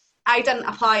I didn't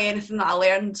apply anything that I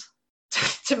learned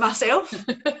to myself.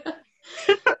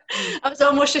 I was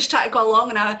almost just trying to go along,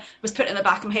 and I was putting it in the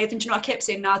back of my head, and I kept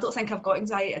saying, no, I don't think I've got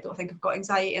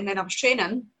anxiety, and then I was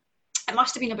training. It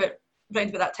must have been around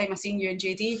about that time I seen you and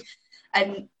JD,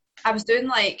 and I was doing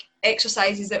like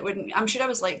exercises that I'm sure I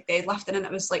was like deadlifting, and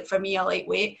it was like for me a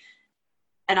lightweight,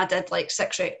 and I did like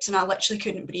 6 reps and I literally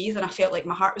couldn't breathe, and I felt like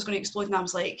my heart was going to explode, and I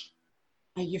was like,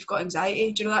 you've got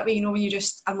anxiety. Do you know that way? You know, when you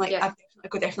just, I'm like, I've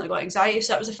definitely got anxiety.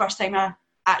 So that was the first time I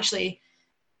actually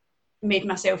made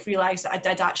myself realise that I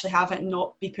did actually have it and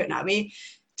not be putting it away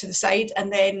to the side.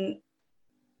 And then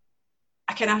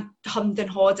I kind of hummed and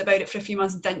hawed about it for a few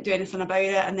months and didn't do anything about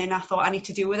it. And then I thought, I need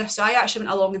to deal with this. So I actually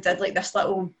went along and did like this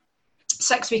little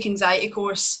 6-week anxiety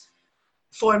course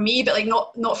for me, but like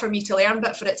not for me to learn,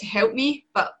 but for it to help me.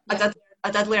 But I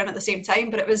did learn at the same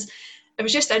time. But it was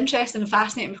just interesting and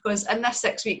fascinating, because in this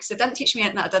 6 weeks, it didn't teach me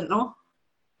anything that I didn't know.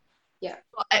 Yeah.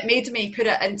 But it made me put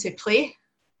it into play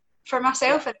for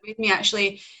myself, and it made me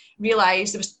actually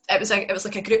realise it was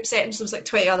like a group setting, so there was like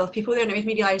 20 other people there, and it made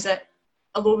me realise that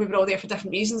although we were all there for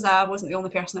different reasons, I wasn't the only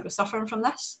person that was suffering from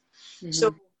this.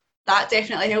 So that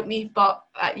definitely helped me. But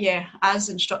yeah, as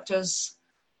instructors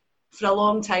for a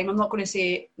long time, I'm not going to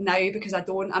say now because I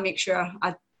don't, I make sure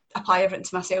I apply everything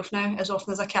to myself now as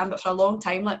often as I can, but for a long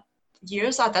time, like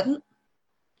years, I didn't.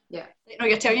 Yeah. You know,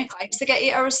 you're telling your clients to get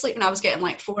 8 hours sleep and I was getting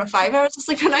like 4 or 5 hours of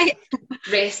sleep a night.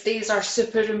 Rest days are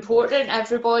super important,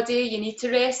 everybody. You need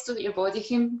to rest so that your body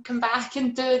can come back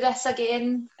and do this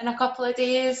again in a couple of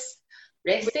days.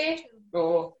 Rest day?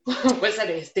 Oh, what's a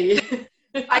rest day?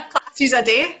 5 classes a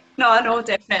day. No,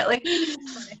 definitely.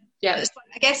 Yeah.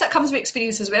 I guess that comes with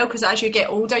experience as well, because as you get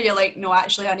older, you're like, no,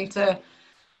 actually, I need to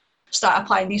start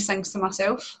applying these things to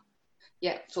myself.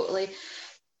 Yeah, totally.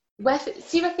 With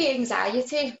the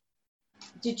anxiety,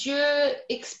 did you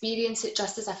experience it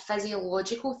just as a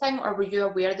physiological thing, or were you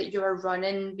aware that you were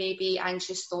running maybe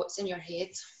anxious thoughts in your head?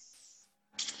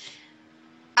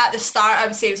 At the start, I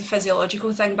would say it was a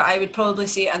physiological thing, but I would probably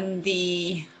say in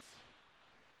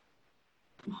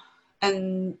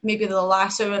maybe the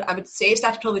last, I would say it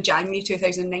started probably January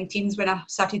 2019 is when I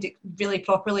started really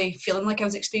properly feeling like I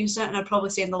was experiencing it, and I'd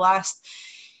probably say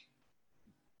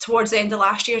towards the end of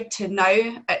last year to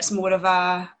now, it's more of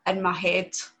a in my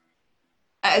head.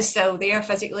 It is still there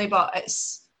physically, but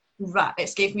it's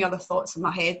gave me other thoughts in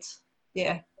my head.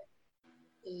 Yeah.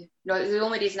 No, the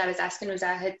only reason I was asking was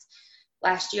I had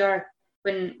last year,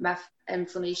 when my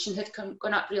inflammation had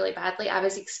gone up really badly, I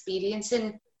was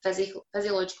experiencing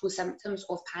physiological symptoms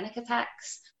of panic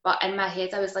attacks, but in my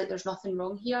head I was like, there's nothing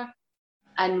wrong here.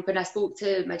 And when I spoke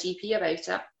to my GP about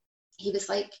it, he was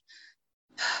like,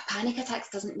 panic attacks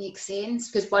doesn't make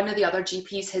sense, because one of the other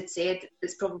GPs had said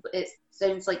it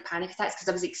sounds like panic attacks because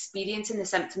I was experiencing the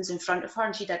symptoms in front of her,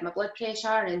 and she did my blood pressure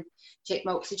and checked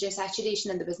my oxygen saturation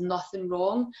and there was nothing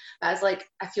wrong. But I was like,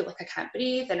 I feel like I can't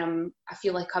breathe, and I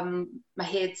feel like my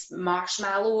head's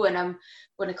marshmallow and I'm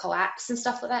going to collapse and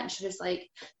stuff like that. And she was like,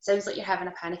 sounds like you're having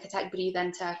a panic attack, breathe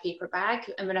into a paper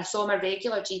bag. And when I saw my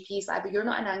regular GP's like, but you're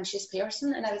not an anxious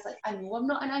person. And I was like, I know I'm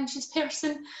not an anxious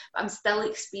person, but I'm still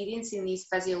experiencing these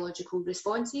physiological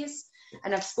responses.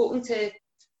 And I've spoken to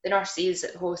the nurses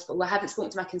at the hospital. I haven't spoken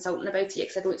to my consultant about it yet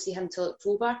because I don't see him till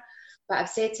October. But I've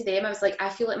said to them, I was like, I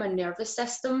feel like my nervous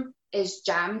system is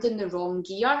jammed in the wrong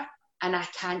gear and I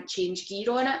can't change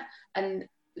gear on it. And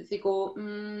they go,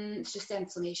 it's just the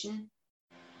inflammation.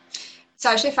 It's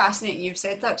actually fascinating you've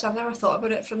said that, because I've never thought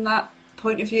about it from that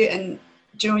point of view. And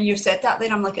do you know, when you said that,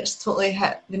 then I'm like, it's totally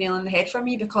hit the nail on the head for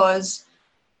me, because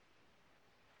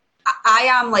I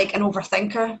am like an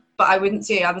overthinker, but I wouldn't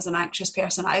say I was an anxious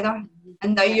person either.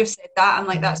 And now you've said that, I'm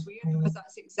like, that's weird, because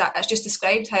it's just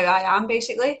described how I am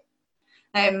basically,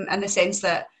 in the sense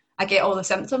that I get all the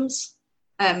symptoms,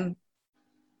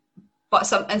 but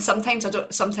sometimes I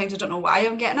don't know why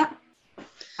I'm getting it.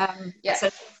 So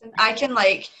I can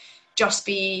like just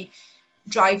be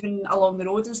driving along the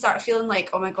road and start feeling like,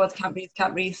 oh my god, I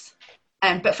can't breathe.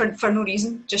 But for no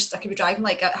reason, just I could be driving,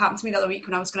 like it happened to me the other week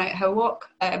when I was going out Hill Walk,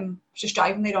 just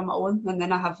driving there on my own, and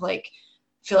then I have like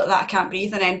feel like that I can't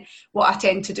breathe, and then what I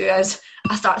tend to do is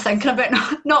I start thinking about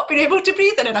not being able to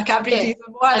breathe, and then I can't breathe even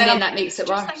more, and then that makes it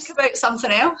worse. Think about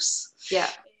something else. Yeah.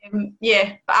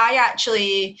 But I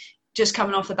actually, just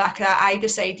coming off the back of that, I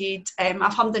decided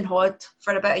I've hummed and hawed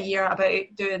for about a year about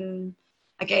doing,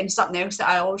 again, something else that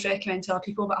I always recommend to other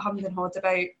people, but hummed and hawed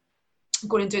about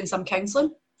going and doing some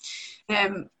counselling.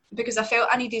 Because I felt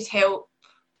I needed help.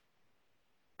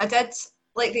 I did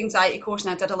like the anxiety course,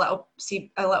 and I did a little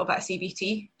bit of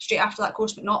CBT straight after that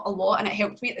course, but not a lot, and it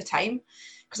helped me at the time,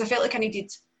 because I felt like I needed,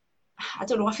 I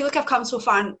don't know, I feel like I've come so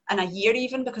far in a year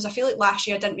even, because I feel like last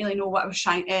year I didn't really know what I was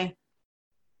trying to,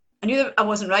 I knew that I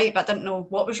wasn't right, but I didn't know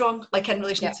what was wrong, like in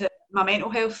relation to my mental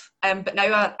health, but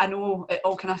now I know it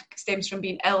all kind of stems from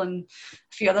being ill and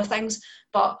a few other things.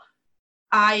 But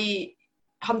I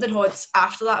hummed and hawed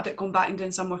after that about going back and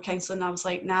doing some more counselling, and I was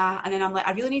like, nah. And then I'm like,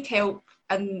 I really need help.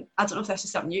 And I don't know if this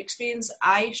is something you experience.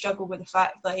 I struggle with the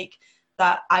fact like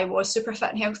that I was super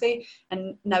fit and healthy,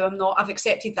 and now I'm not. I've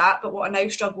accepted that, but what I now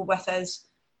struggle with is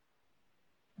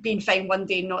being fine one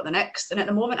day and not the next. And at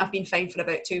the moment I've been fine for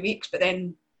about 2 weeks, but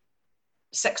then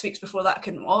 6 weeks before that I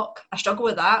couldn't walk. I struggle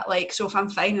with that. Like, so if I'm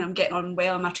fine and I'm getting on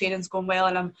well and my training's going well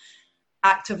and I'm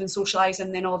active and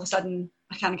socialising, then all of a sudden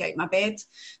I can't get out of my bed.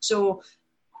 So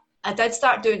I did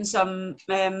start doing some,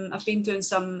 I've been doing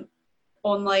some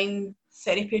online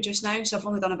therapy just now, so I've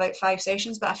only done about 5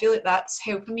 sessions, but I feel like that's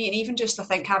helping me, and even just I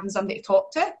think having somebody to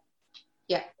talk to.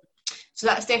 Yeah. So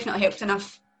that's definitely helped, and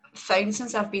I've found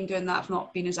since I've been doing that I've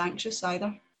not been as anxious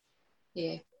either.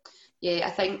 Yeah,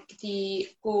 I think the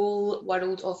whole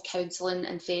world of counselling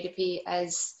and therapy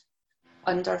is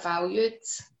undervalued.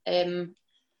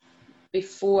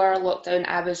 before lockdown,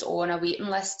 I was on a waiting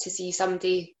list to see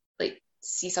somebody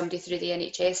through the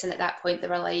NHS, and at that point they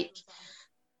were like,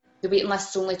 the waiting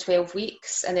list is only 12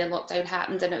 weeks, and then lockdown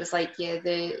happened, and it was like, yeah,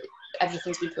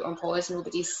 everything's been put on pause,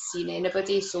 nobody's seen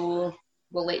anybody, so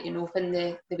we'll let you know when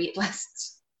the wait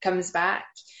list comes back.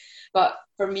 But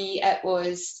for me, it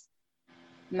was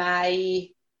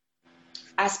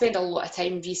I spend a lot of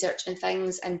time researching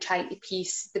things and trying to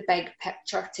piece the big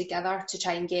picture together to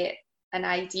try and get an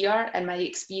idea, and my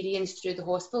experience through the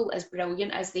hospital, as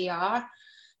brilliant as they are,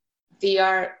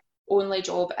 their only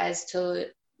job is to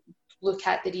look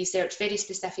at the research very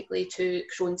specifically to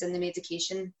Crohn's and the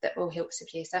medication that will help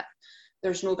suppress it.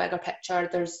 There's no bigger picture.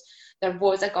 There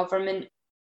was a government,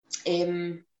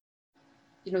 they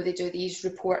do these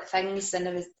report things, and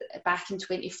it was back in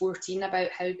 2014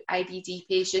 about how IBD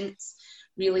patients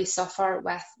really suffer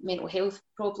with mental health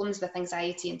problems, with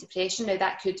anxiety and depression. Now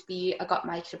that could be a gut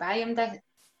microbiome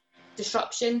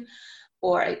disruption,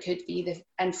 or it could be the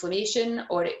inflammation,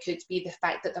 or it could be the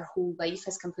fact that their whole life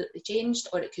has completely changed,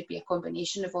 or it could be a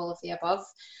combination of all of the above.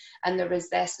 And there was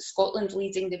this, Scotland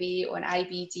leading the way on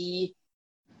IBD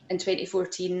in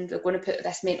 2014. They're going to put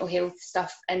this mental health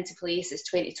stuff into place. It's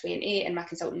 2020 and my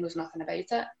consultant knows nothing about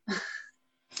it.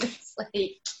 It's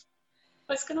like,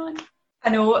 what's going on? I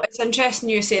know, it's interesting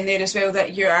you saying there as well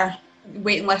that your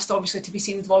waiting list obviously to be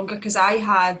seen longer, because I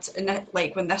had,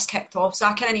 like when this kicked off, so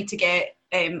I kind of need to get,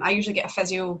 I usually get a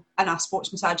physio and a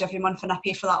sports massage every month, and I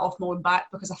pay for that off my own back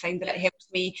because I find that it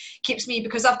helps me, keeps me,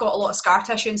 because I've got a lot of scar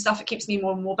tissue and stuff, it keeps me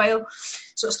more mobile,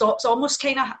 so it stops almost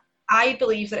kind of, I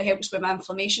believe that it helps with my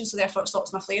inflammation, so therefore it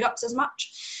stops my flare-ups as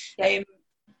much.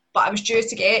 But I was due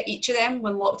to get each of them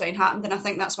when lockdown happened, and I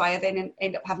think that's why I then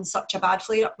end up having such a bad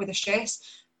flare-up with the stress.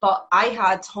 But I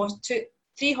had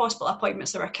 3 hospital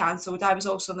appointments that were cancelled. I was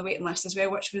also on the waiting list as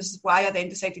well, which was why I then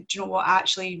decided, do you know what, I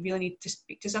actually really need to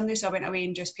speak to somebody, so I went away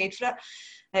and just paid for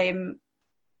it.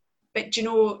 But do you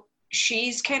know,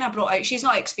 she's kind of brought out, she's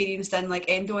not experienced in like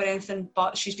endo or anything,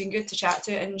 but she's been good to chat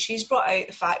to, and she's brought out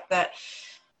the fact that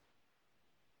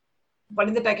one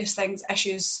of the biggest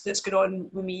issues that's going on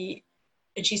with me,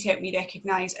 and she's helped me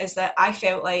recognise, is that I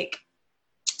feel like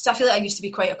I used to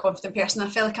be quite a confident person. I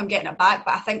feel like I'm getting it back,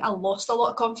 but I think I lost a lot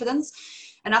of confidence,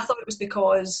 and I thought it was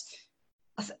because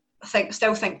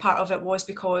still think part of it was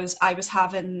because I was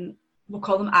having, we'll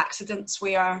call them accidents,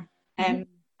 where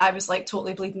I was like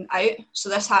totally bleeding out. So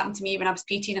this happened to me when I was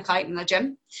PTing a client in the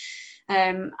gym.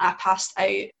 I passed out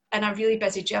in a really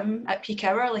busy gym at peak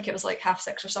hour, like it was like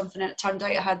 6:30 or something, and it turned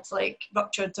out I had like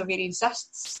ruptured ovarian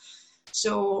cysts.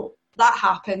 So that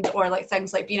happened, or like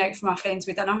things like being out for my friends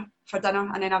for dinner,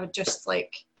 and then I would just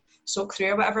like soak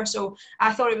through or whatever. So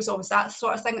I thought it was always that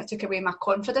sort of thing that took away my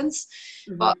confidence.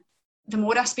 But the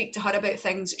more I speak to her about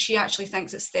things, she actually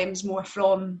thinks it stems more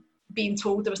from being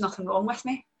told there was nothing wrong with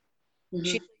me.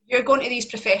 You're going to these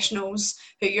professionals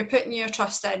who you're putting your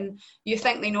trust in, you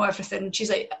think they know everything. She's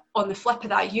like, on the flip of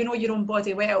that, you know your own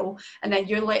body well, and then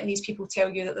you're letting these people tell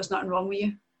you that there's nothing wrong with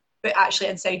you, but actually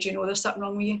inside you know there's something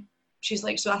wrong with you. She's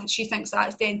like, so she thinks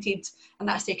that's dented, and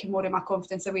that's taken more of my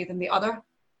confidence away than the other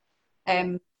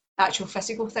actual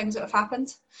physical things that have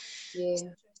happened.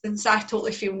 And so I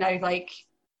totally feel now like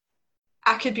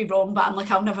I could be wrong, but I'm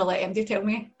like, I'll never let anybody tell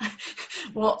me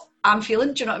what I'm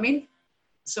feeling. Do you know what I mean?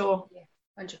 So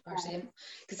 100%,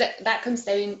 because that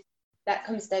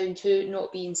comes down to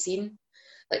not being seen.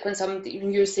 Like when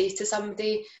you say to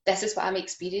somebody, this is what I'm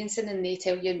experiencing, and they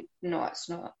tell you, no, it's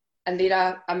not, and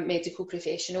they're a medical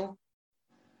professional,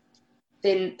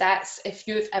 then that's, if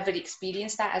you've ever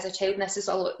experienced that as a child, and this is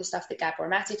a lot of the stuff that Gabor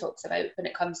Mate talks about when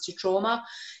it comes to trauma,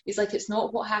 is like, it's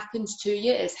not what happens to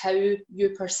you, it's how you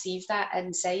perceive that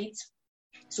inside.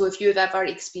 So if you've ever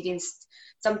experienced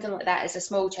something like that as a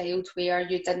small child where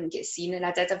you didn't get seen, and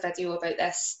I did a video about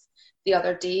this the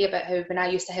other day about how when I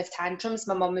used to have tantrums,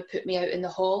 my mum would put me out in the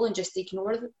hall and just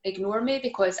ignore me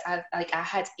because I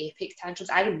had epic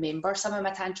tantrums. I remember some of my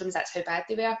tantrums, that's how bad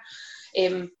they were.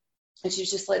 And she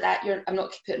was just like that, I'm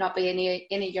not putting up with any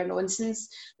of your nonsense.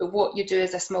 But what you do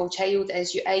as a small child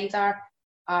is you either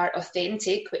are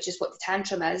authentic, which is what the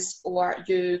tantrum is, or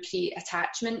you create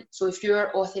attachment. So if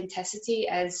your authenticity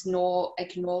is not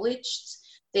acknowledged,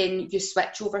 then you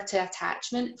switch over to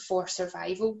attachment for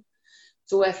survival.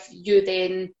 So if you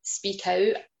then speak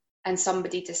out and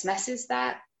somebody dismisses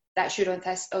that, that's your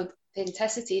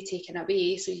authenticity taken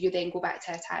away, so you then go back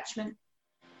to attachment.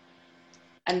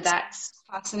 And that's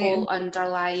all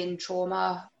underlying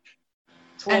trauma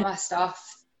stuff.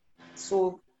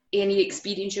 So any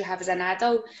experience you have as an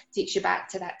adult takes you back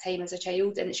to that time as a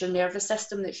child, and it's your nervous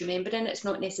system that's remembering. It's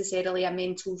not necessarily a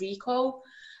mental recall,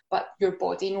 but your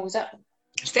body knows it.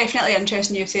 It's definitely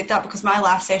interesting you said that, because my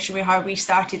last session with her,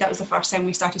 that was the first time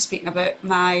we started speaking about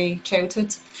my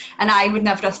childhood. And I would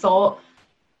never have thought,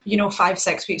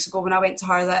 5-6 weeks ago when I went to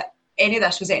her, that any of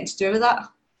this was anything to do with that.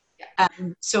 Yeah.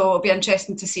 So it'll be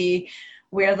interesting to see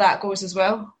where that goes as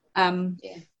well.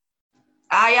 Yeah.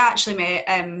 I actually met,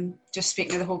 just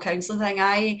speaking of the whole counselling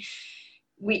thing,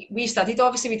 we studied,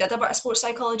 obviously we did a bit of sports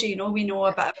psychology, we know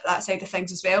a bit about that side of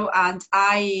things as well, and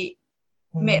I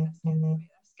met this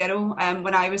girl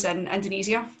when I was in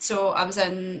Indonesia. So I was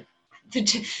in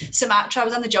Sumatra, I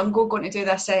was in the jungle going to do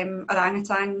this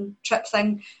orangutan trip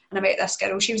thing, and I met this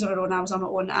girl. She was on her own, I was on my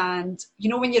own, and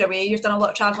when you're away, you've done a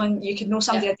lot of travelling, you could know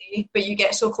somebody a day, but you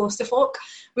get so close to folk.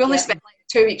 We only spent like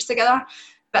 2 weeks together,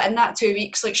 but in that 2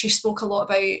 weeks, like, she spoke a lot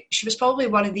about, she was probably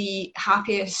one of the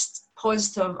happiest,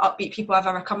 positive, upbeat people I've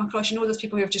ever come across. Those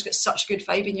people who have just got such a good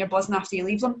vibe and you're buzzing after you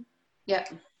leave them. Yeah.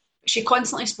 She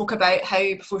constantly spoke about how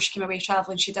before she came away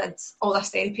travelling, she did all this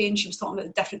therapy, and she was talking about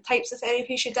the different types of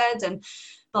therapy she did and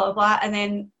blah, blah, blah. And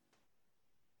then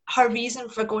her reason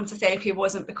for going to therapy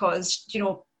wasn't because,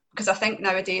 because I think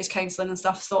nowadays counselling and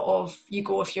stuff sort of, you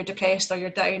go if you're depressed or you're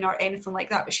down or anything like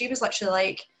that. But she was literally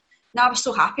like, no, I was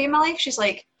so happy in my life. She's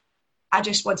like, I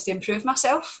just wanted to improve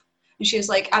myself. And she was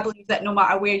like, I believe that no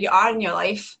matter where you are in your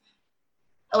life,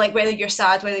 like whether you're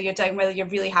sad, whether you're down, whether you're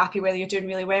really happy, whether you're doing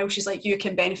really well, she's like, you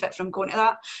can benefit from going to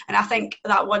that. And I think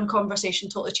that one conversation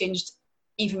totally changed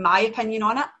even my opinion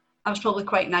on it. I was probably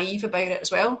quite naive about it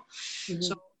as well. Mm-hmm.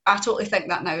 So I totally think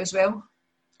that now as well.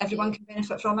 Everyone can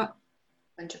benefit from it.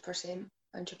 100%.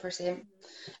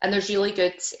 And there's really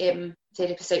good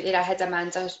therapists out there. I had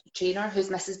Amanda Trainer, who's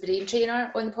Mrs. Brain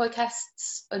Trainer, on the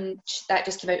podcasts, and that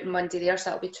just came out on Monday there,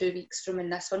 so that'll be 2 weeks from when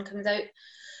this one comes out.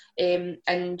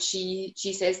 And she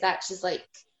says that, she's like,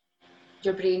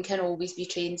 your brain can always be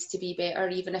trained to be better,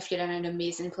 even if you're in an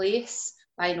amazing place.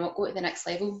 Why not go to the next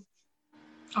level?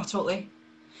 Oh, totally.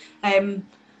 Do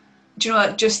you know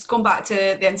what, just going back to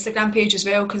the Instagram page as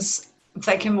well, because I'm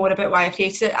thinking more about why I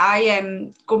created it.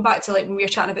 I going back to like when we were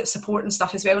chatting about support and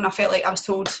stuff as well, and I felt like I was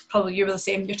told, probably you were the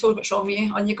same, you're told what's wrong with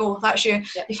you, on you go, that's you,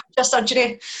 yep. You've had your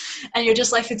surgery and you're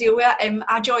just left to deal with it.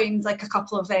 I joined like a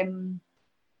couple of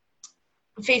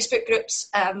Facebook groups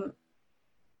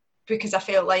because I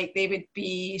felt like they would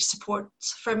be support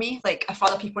for me, like if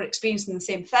other people are experiencing the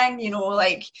same thing,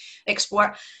 like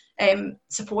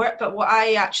support. But what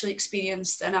I actually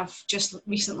experienced, and I've just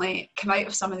recently come out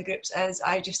of some of the groups, is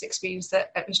I just experienced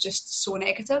that it was just so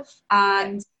negative.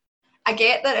 And I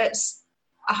get that it's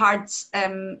a hard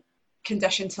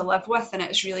condition to live with, and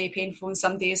it's really painful, and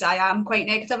some days I am quite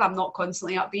negative. I'm not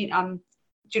constantly upbeat. I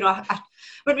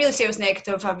wouldn't really say I was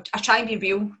negative. I try and be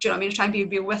real. Do you know what I mean? I try and be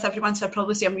real with everyone, so I'd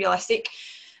probably say I'm realistic.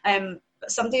 But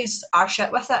some days are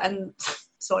shit with it, and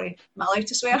sorry, am I allowed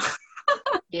to swear?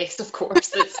 Yes, of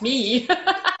course, it's me. No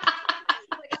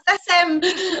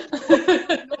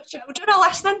children are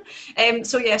listening.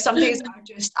 So yeah, some days are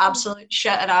just absolute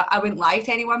shit, and I wouldn't lie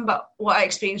to anyone, but what I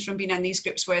experienced from being in these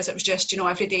groups was it was just,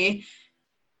 every day,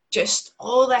 just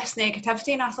all this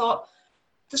negativity, and I thought,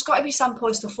 there's got to be some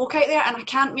positive folk out there, and I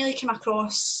can't really came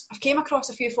across a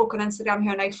few folk on Instagram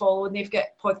who I now follow, and they've got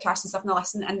podcasts and stuff, and I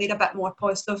listen, and they're a bit more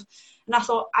positive. And I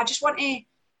thought, I just want to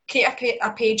create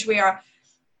a page where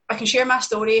I can share my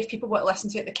story. If people want to listen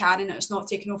to it, they can, and it's not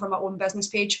taking over my own business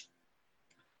page.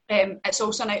 It's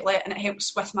also an outlet, and it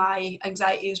helps with my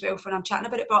anxiety as well when I'm chatting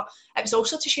about it. But it was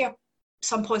also to share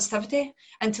some positivity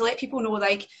and to let people know,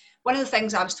 like, one of the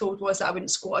things I was told was that I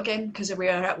wouldn't squat again because of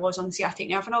where it was on the sciatic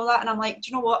nerve and all that. And I'm like, do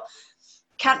you know what?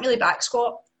 Can't really back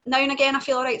squat. Now and again, I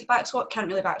feel all right to back squat. Can't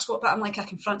really back squat, but I'm like, I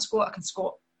can front squat, I can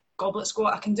squat, goblet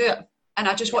squat, I can do it. And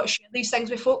I just want to share these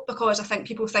things with folk, because I think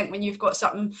people think when you've got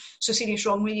something so serious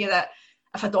wrong with you that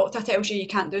if a doctor tells you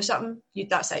can't do something,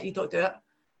 that's it, you don't do it.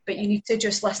 But you need to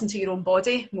just listen to your own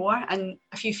body more. And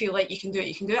if you feel like you can do it,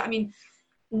 you can do it. I mean,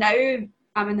 now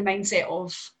I'm in the mindset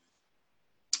of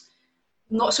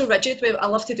not so rigid. I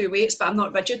love to do weights, but I'm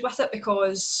not rigid with it,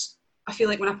 because I feel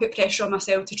like when I put pressure on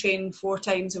myself to train 4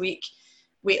 times a week,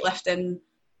 weightlifting,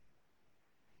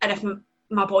 and if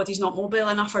my body's not mobile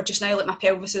enough, or just now, like, my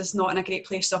pelvis is not in a great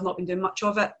place, so I've not been doing much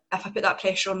of it, if I put that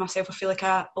pressure on myself, I feel like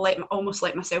I almost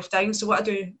let myself down. So what I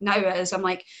do now is I'm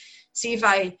like, see if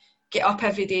I get up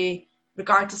every day,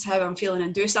 regardless of how I'm feeling,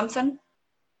 and do something,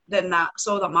 then that's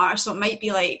all that matters. So it might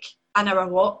be like an hour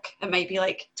walk, it might be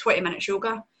like 20 minutes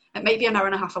yoga, it might be an hour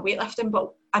and a half of weightlifting,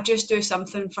 but I just do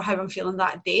something for how I'm feeling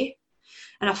that day.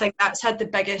 And I think that's had the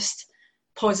biggest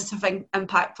positive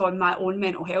impact on my own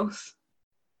mental health.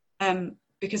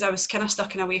 Because I was kind of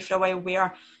stuck in a way for a while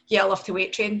where, I love to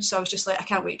weight train. So I was just like, I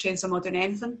can't weight train, so I'm not doing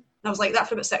anything. And I was like that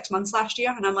for about 6 months last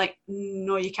year. And I'm like,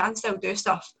 no, you can still do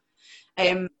stuff.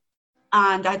 And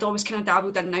I'd always kind of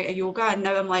dabbled in and out of yoga, and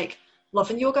now I'm like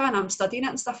loving yoga and I'm studying it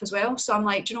and stuff as well. So I'm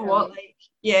like, do you know what? Like,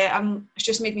 yeah, it's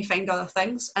just made me find other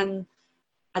things, and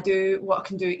I do what I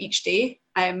can do each day.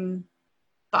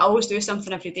 But I always do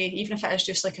something every day, even if it is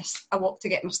just like a walk to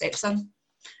get my steps in. And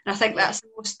I think that's the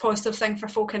most positive thing for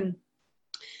folk. And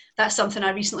that's something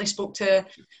I recently spoke to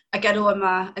a girl on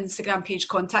my Instagram page,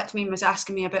 contacted me and was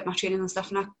asking me about my training and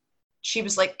stuff. And she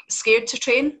was like scared to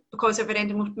train because of her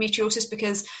endometriosis,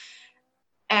 because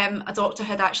a doctor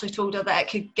had actually told her that it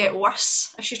could get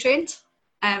worse if she trained,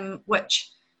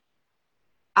 which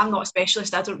I'm not a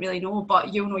specialist, I don't really know,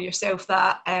 but you'll know yourself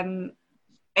that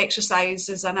exercise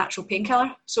is a natural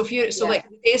painkiller. So like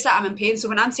the days that I'm in pain, so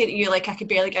when I'm saying to you like I could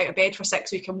barely get out of bed for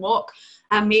 6 weeks and walk,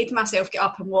 I made myself get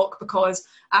up and walk because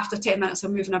after 10 minutes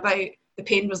of moving about, the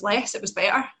pain was less, it was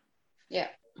better. Yeah.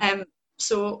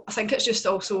 So I think it's just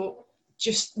also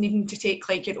just needing to take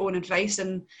like your own advice,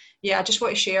 and yeah, I just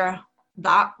want to share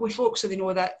that with folks so they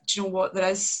know that, do you know what, there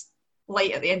is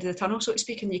light at the end of the tunnel, so to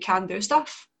speak, and you can do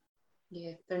stuff.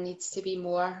 Yeah, there needs to be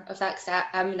more of that. Cause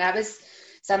I was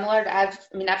similar. I've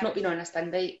not been on a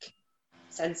spin bike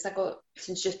since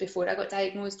just before I got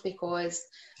diagnosed,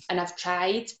 and I've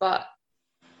tried, but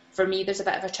for me there's a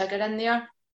bit of a trigger in there.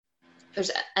 There's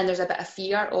a bit of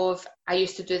fear of, I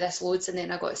used to do this loads and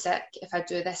then I got sick. If I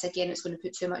do this again, it's going to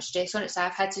put too much stress on it. So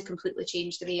I've had to completely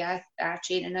change the way I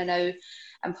train, and I now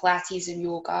I'm Pilates and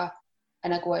yoga,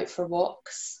 and I go out for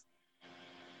walks.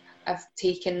 I've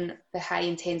taken the high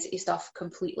intensity stuff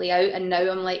completely out, and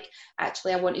now I'm like,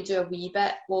 actually I want to do a wee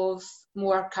bit of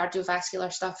more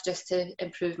cardiovascular stuff just to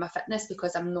improve my fitness,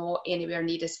 because I'm not anywhere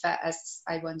near as fit as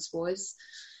I once was.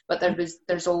 But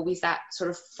there's always that sort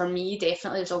of, for me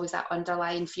definitely, there's always that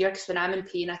underlying fear, because when I'm in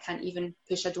pain I can't even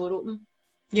push a door open.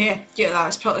 Yeah,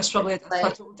 that's probably a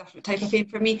total different type of pain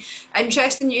for me.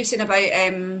 Interesting you saying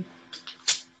about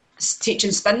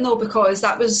teaching spin though, because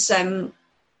that was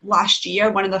last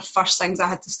year one of the first things I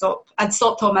had to stop. I'd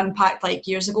stopped Home Impact like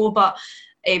years ago, but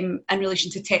in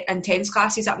relation to intense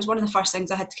classes, that was one of the first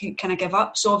things I had to kind of give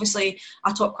up. So obviously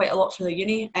I taught quite a lot for the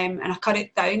uni, and I cut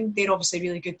it down. They're obviously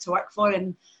really good to work for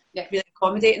and really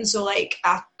accommodating, so like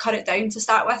I cut it down to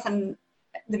start with, and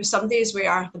there was some days where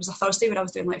there was a Thursday where I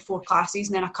was doing like 4 classes,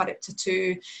 and then I cut it to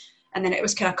 2, and then it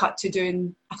was kind of cut to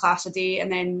doing a class a day, and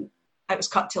then it was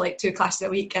cut to like 2 classes a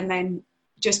week, and then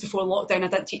just before lockdown I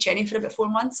didn't teach any for about 4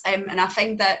 months. And I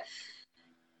find that,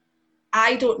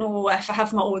 I don't know if I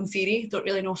have my own theory, don't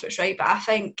really know if it's right, but I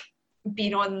think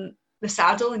being on the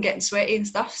saddle and getting sweaty and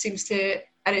stuff seems to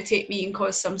irritate me and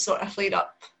cause some sort of flare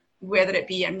up, whether it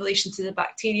be in relation to the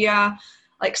bacteria,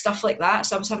 like stuff like that.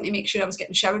 So I was having to make sure I was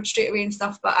getting showered straight away and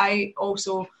stuff, but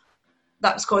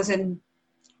that was causing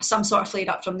some sort of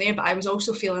flare up from there. But I was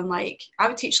also feeling like I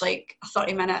would teach like a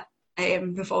 30-minute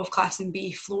Revolve class and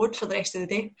be floored for the rest of the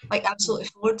day, like absolutely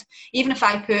floored, even if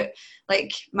I put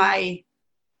like my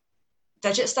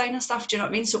digits down and stuff, do you know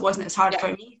what I mean? So it wasn't as hard for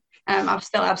me. I was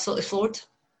still absolutely floored.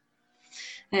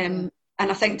 And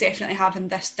I think definitely having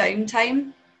this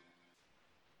downtime,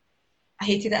 I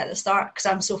hated it at the start because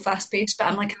I'm so fast paced, but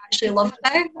I'm like, I actually love it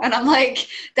now, and I'm like,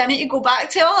 do I need to go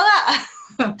back to all of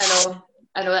that?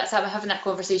 I know that's how I'm having that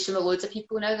conversation with loads of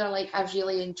people now. They're like, I've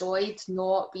really enjoyed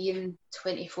not being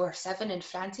 24/7 and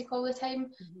frantic all the time.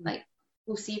 Mm-hmm. Like,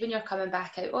 we'll see when you're coming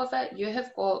back out of it, you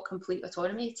have got complete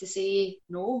autonomy to say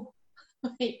no.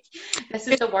 Like, this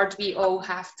is the word we all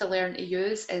have to learn to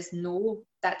use, is no,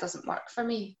 that doesn't work for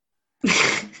me.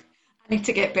 I need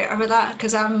to get better with that,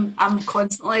 because I'm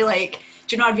constantly like,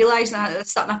 do you know, I realised that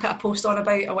it's something I put a post on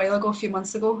about a while ago, a few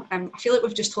months ago. I feel like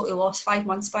we've just totally lost 5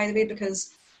 months, by the way,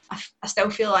 because I still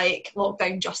feel like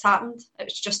lockdown just happened.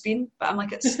 It's just been, but I'm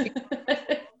like, it's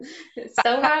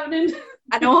still happening.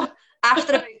 I know.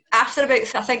 After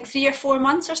about I think 3 or 4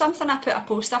 months or something, I put a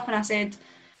post up and I said,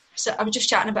 so I was just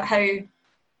chatting about how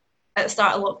at the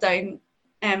start of lockdown,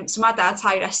 so my dad's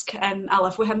high risk and I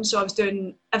live with him, so I was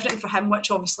doing everything for him,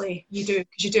 which obviously you do,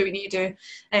 because you do what you need to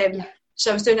do. So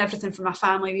I was doing everything for my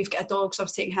family. We've got a dog, so I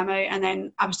was taking him out, and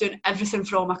then I was doing everything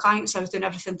for all my clients. I was doing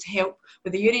everything to help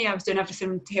with the uni. I was doing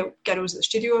everything to help girls at the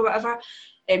studio or whatever.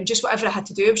 Just whatever I had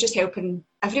to do, I was just helping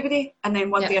everybody. And then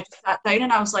one day I just sat down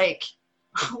and I was like,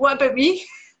 what about me?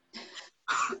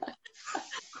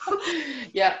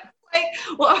 Yeah. Like,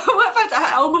 what if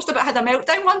I almost about had a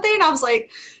meltdown one day, and I was like,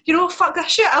 you know, fuck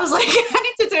this shit. I was like, I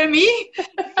need to do me.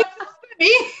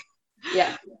 Me.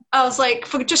 Yeah. I was like,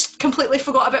 just completely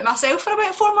forgot about myself for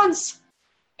about 4 months.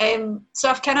 So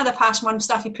I've kind of the past month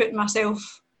started putting myself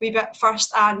a wee bit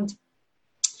first, and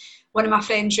one of my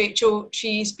friends, Rachel,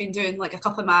 she's been doing like a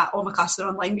couple of all my classes are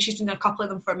online, but she's been doing a couple of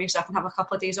them for me so I can have a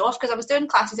couple of days off, because I was doing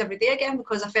classes every day again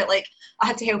because I felt like I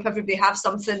had to help everybody have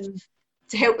something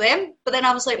to help them. But then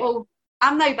I was like, well,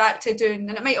 I'm now back to doing,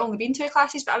 and it might only been 2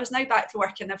 classes, but I was now back to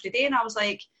working every day, and I was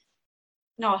like,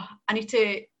 no, I need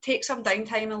to take some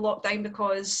downtime in lockdown,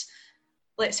 because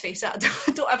let's face it,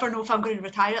 I don't ever know if I'm going to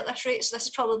retire at this rate, so this is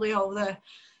probably all the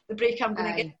break I'm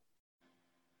going to get.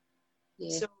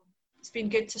 Yeah. So it's been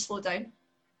good to slow down.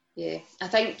 Yeah, I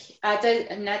think I did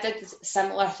a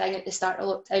similar thing at the start of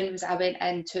lockdown. Was I went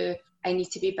into, I need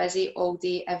to be busy all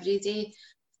day, every day,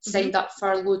 signed up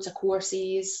for loads of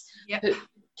courses,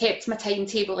 kept my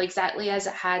timetable exactly as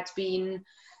it had been,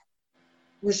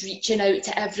 was reaching out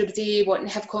to everybody, wanting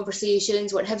to have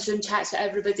conversations, wanting to have Zoom chats with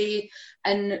everybody.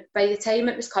 And by the time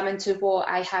it was coming to what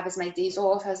I have as my days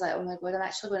off, I was like, oh my God, I'm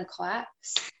actually going to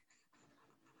collapse.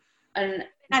 And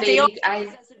a day off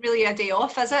isn't really a day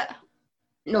off, is it?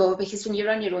 No, because when you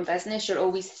run your own business, you're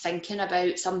always thinking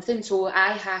about something. So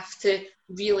I have to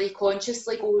really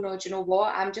consciously go, no, do you know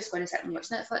what? I'm just going to sit and watch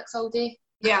Netflix all day.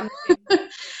 Yeah.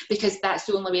 Because that's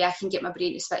the only way I can get my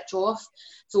brain to switch off.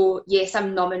 So yes,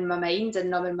 I'm numbing my mind and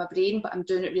numbing my brain, but I'm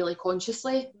doing it really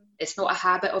consciously. It's not a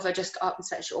habit of I just get up and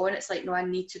switch it on. It's like, no, I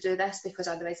need to do this because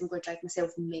otherwise I'm going to drive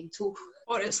myself mental.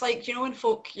 Or it's like, you know, when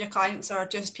your clients are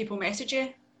just people message you,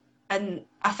 and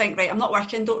I think, right, I'm not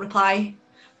working, don't reply,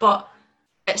 but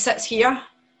it sits here,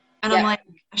 and I'm like,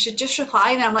 I should just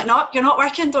reply, and I'm like, no, you're not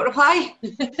working, don't reply.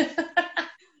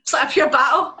 It's like a pure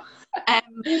battle. And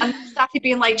I started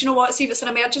being like, do you know what, see if it's an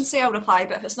emergency, I'll reply,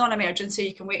 but if it's not an emergency,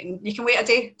 you can wait a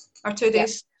day or 2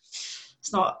 days.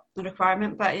 It's not a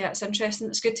requirement. But yeah, it's interesting.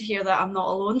 It's good to hear that I'm not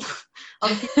alone.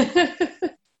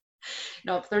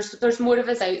 No, there's more of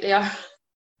us out there.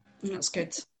 That's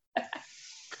good.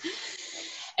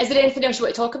 Is there anything else you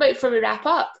want to talk about before we wrap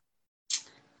up?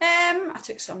 I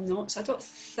took some notes. I don't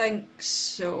think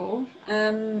so.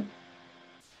 The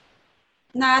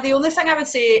only thing I would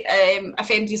say,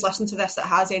 if anybody's listening to this that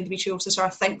has endometriosis or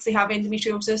thinks they have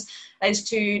endometriosis, is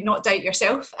to not doubt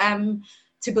yourself,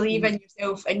 to believe in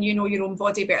yourself, and you know your own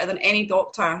body better than any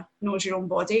doctor knows your own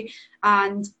body,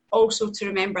 and also to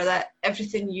remember that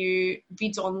everything you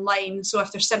read online, so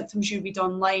if there's symptoms you read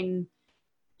online,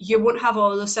 you won't have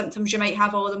all those symptoms, you might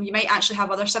have all of them, you might actually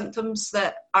have other symptoms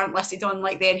that aren't listed on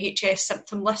like the NHS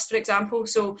symptom list, for example.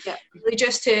 So really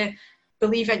just to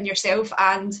believe in yourself.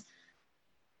 And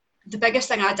the biggest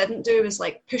thing I didn't do was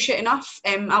like push it enough.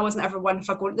 I wasn't ever one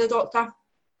for going to the doctor.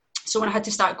 So when I had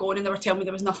to start going and they were telling me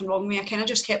there was nothing wrong with me, I kind of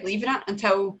just kept leaving it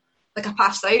until like I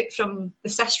passed out from the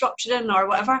cyst rupturing or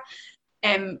whatever.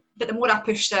 But the more I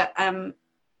pushed it, the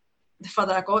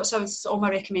further I got. So all my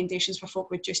recommendations for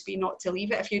folk would just be not to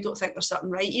leave it if you don't think there's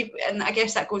something right. And I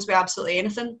guess that goes with absolutely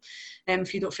anything.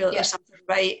 If you don't feel that there's something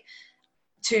right,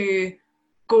 to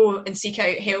go and seek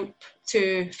out help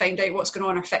to find out what's going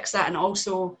on or fix that. And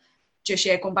also just,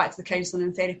 going back to the counselling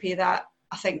and therapy, that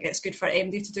I think it's good for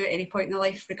anybody to do at any point in their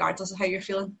life, regardless of how you're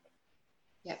feeling.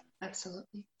 Yeah,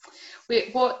 absolutely.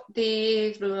 Wait, what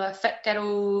the Fit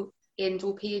Girl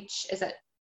Endo page, is it?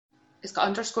 It's got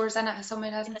underscores in it somewhere,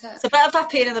 hasn't it? It's a bit of a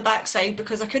pain in the backside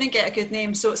because I couldn't get a good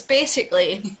name. So it's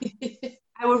basically,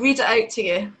 I will read it out to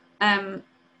you. I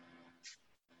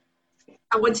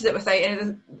wanted it without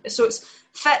anything. So it's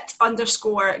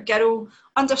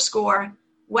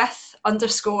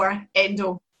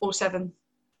fit_girl_with_endo07.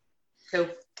 Cool.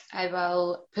 I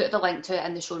will put the link to it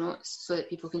in the show notes so that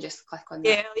people can just click on that.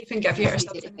 Yeah, I'll even give you or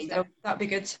something. So that'd be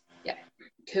good. Yeah,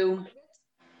 cool.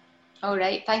 All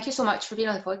right. Thank you so much for being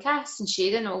on the podcast and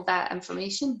sharing all that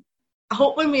information. I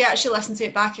hope when we actually listen to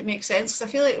it back, it makes sense, because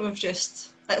I feel like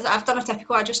I've done a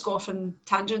typical, I just go off on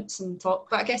tangents and talk,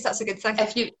 but I guess that's a good thing.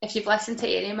 If you've listened to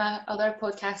any of my other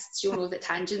podcasts, you'll know that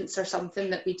tangents are something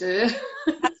that we do.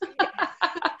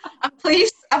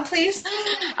 I'm pleased.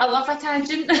 I love a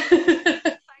tangent.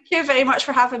 Thank you very much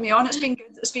for having me on. It's been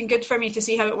good. It's been good for me to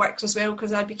see how it works as well,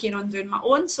 because I'd be keen on doing my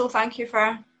own. So thank you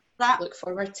for that. Look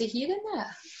forward to hearing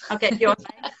that. I'll get you on.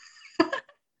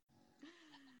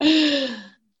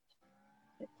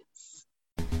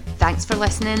 Thanks for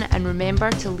listening, and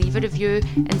remember to leave a review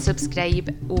and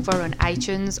subscribe over on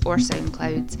iTunes or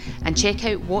SoundCloud, and check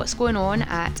out what's going on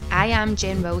at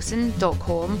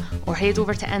iamjenwilson.com, or head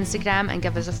over to Instagram and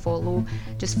give us a follow,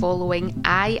 just following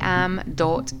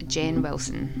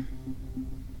iam.jenwilson.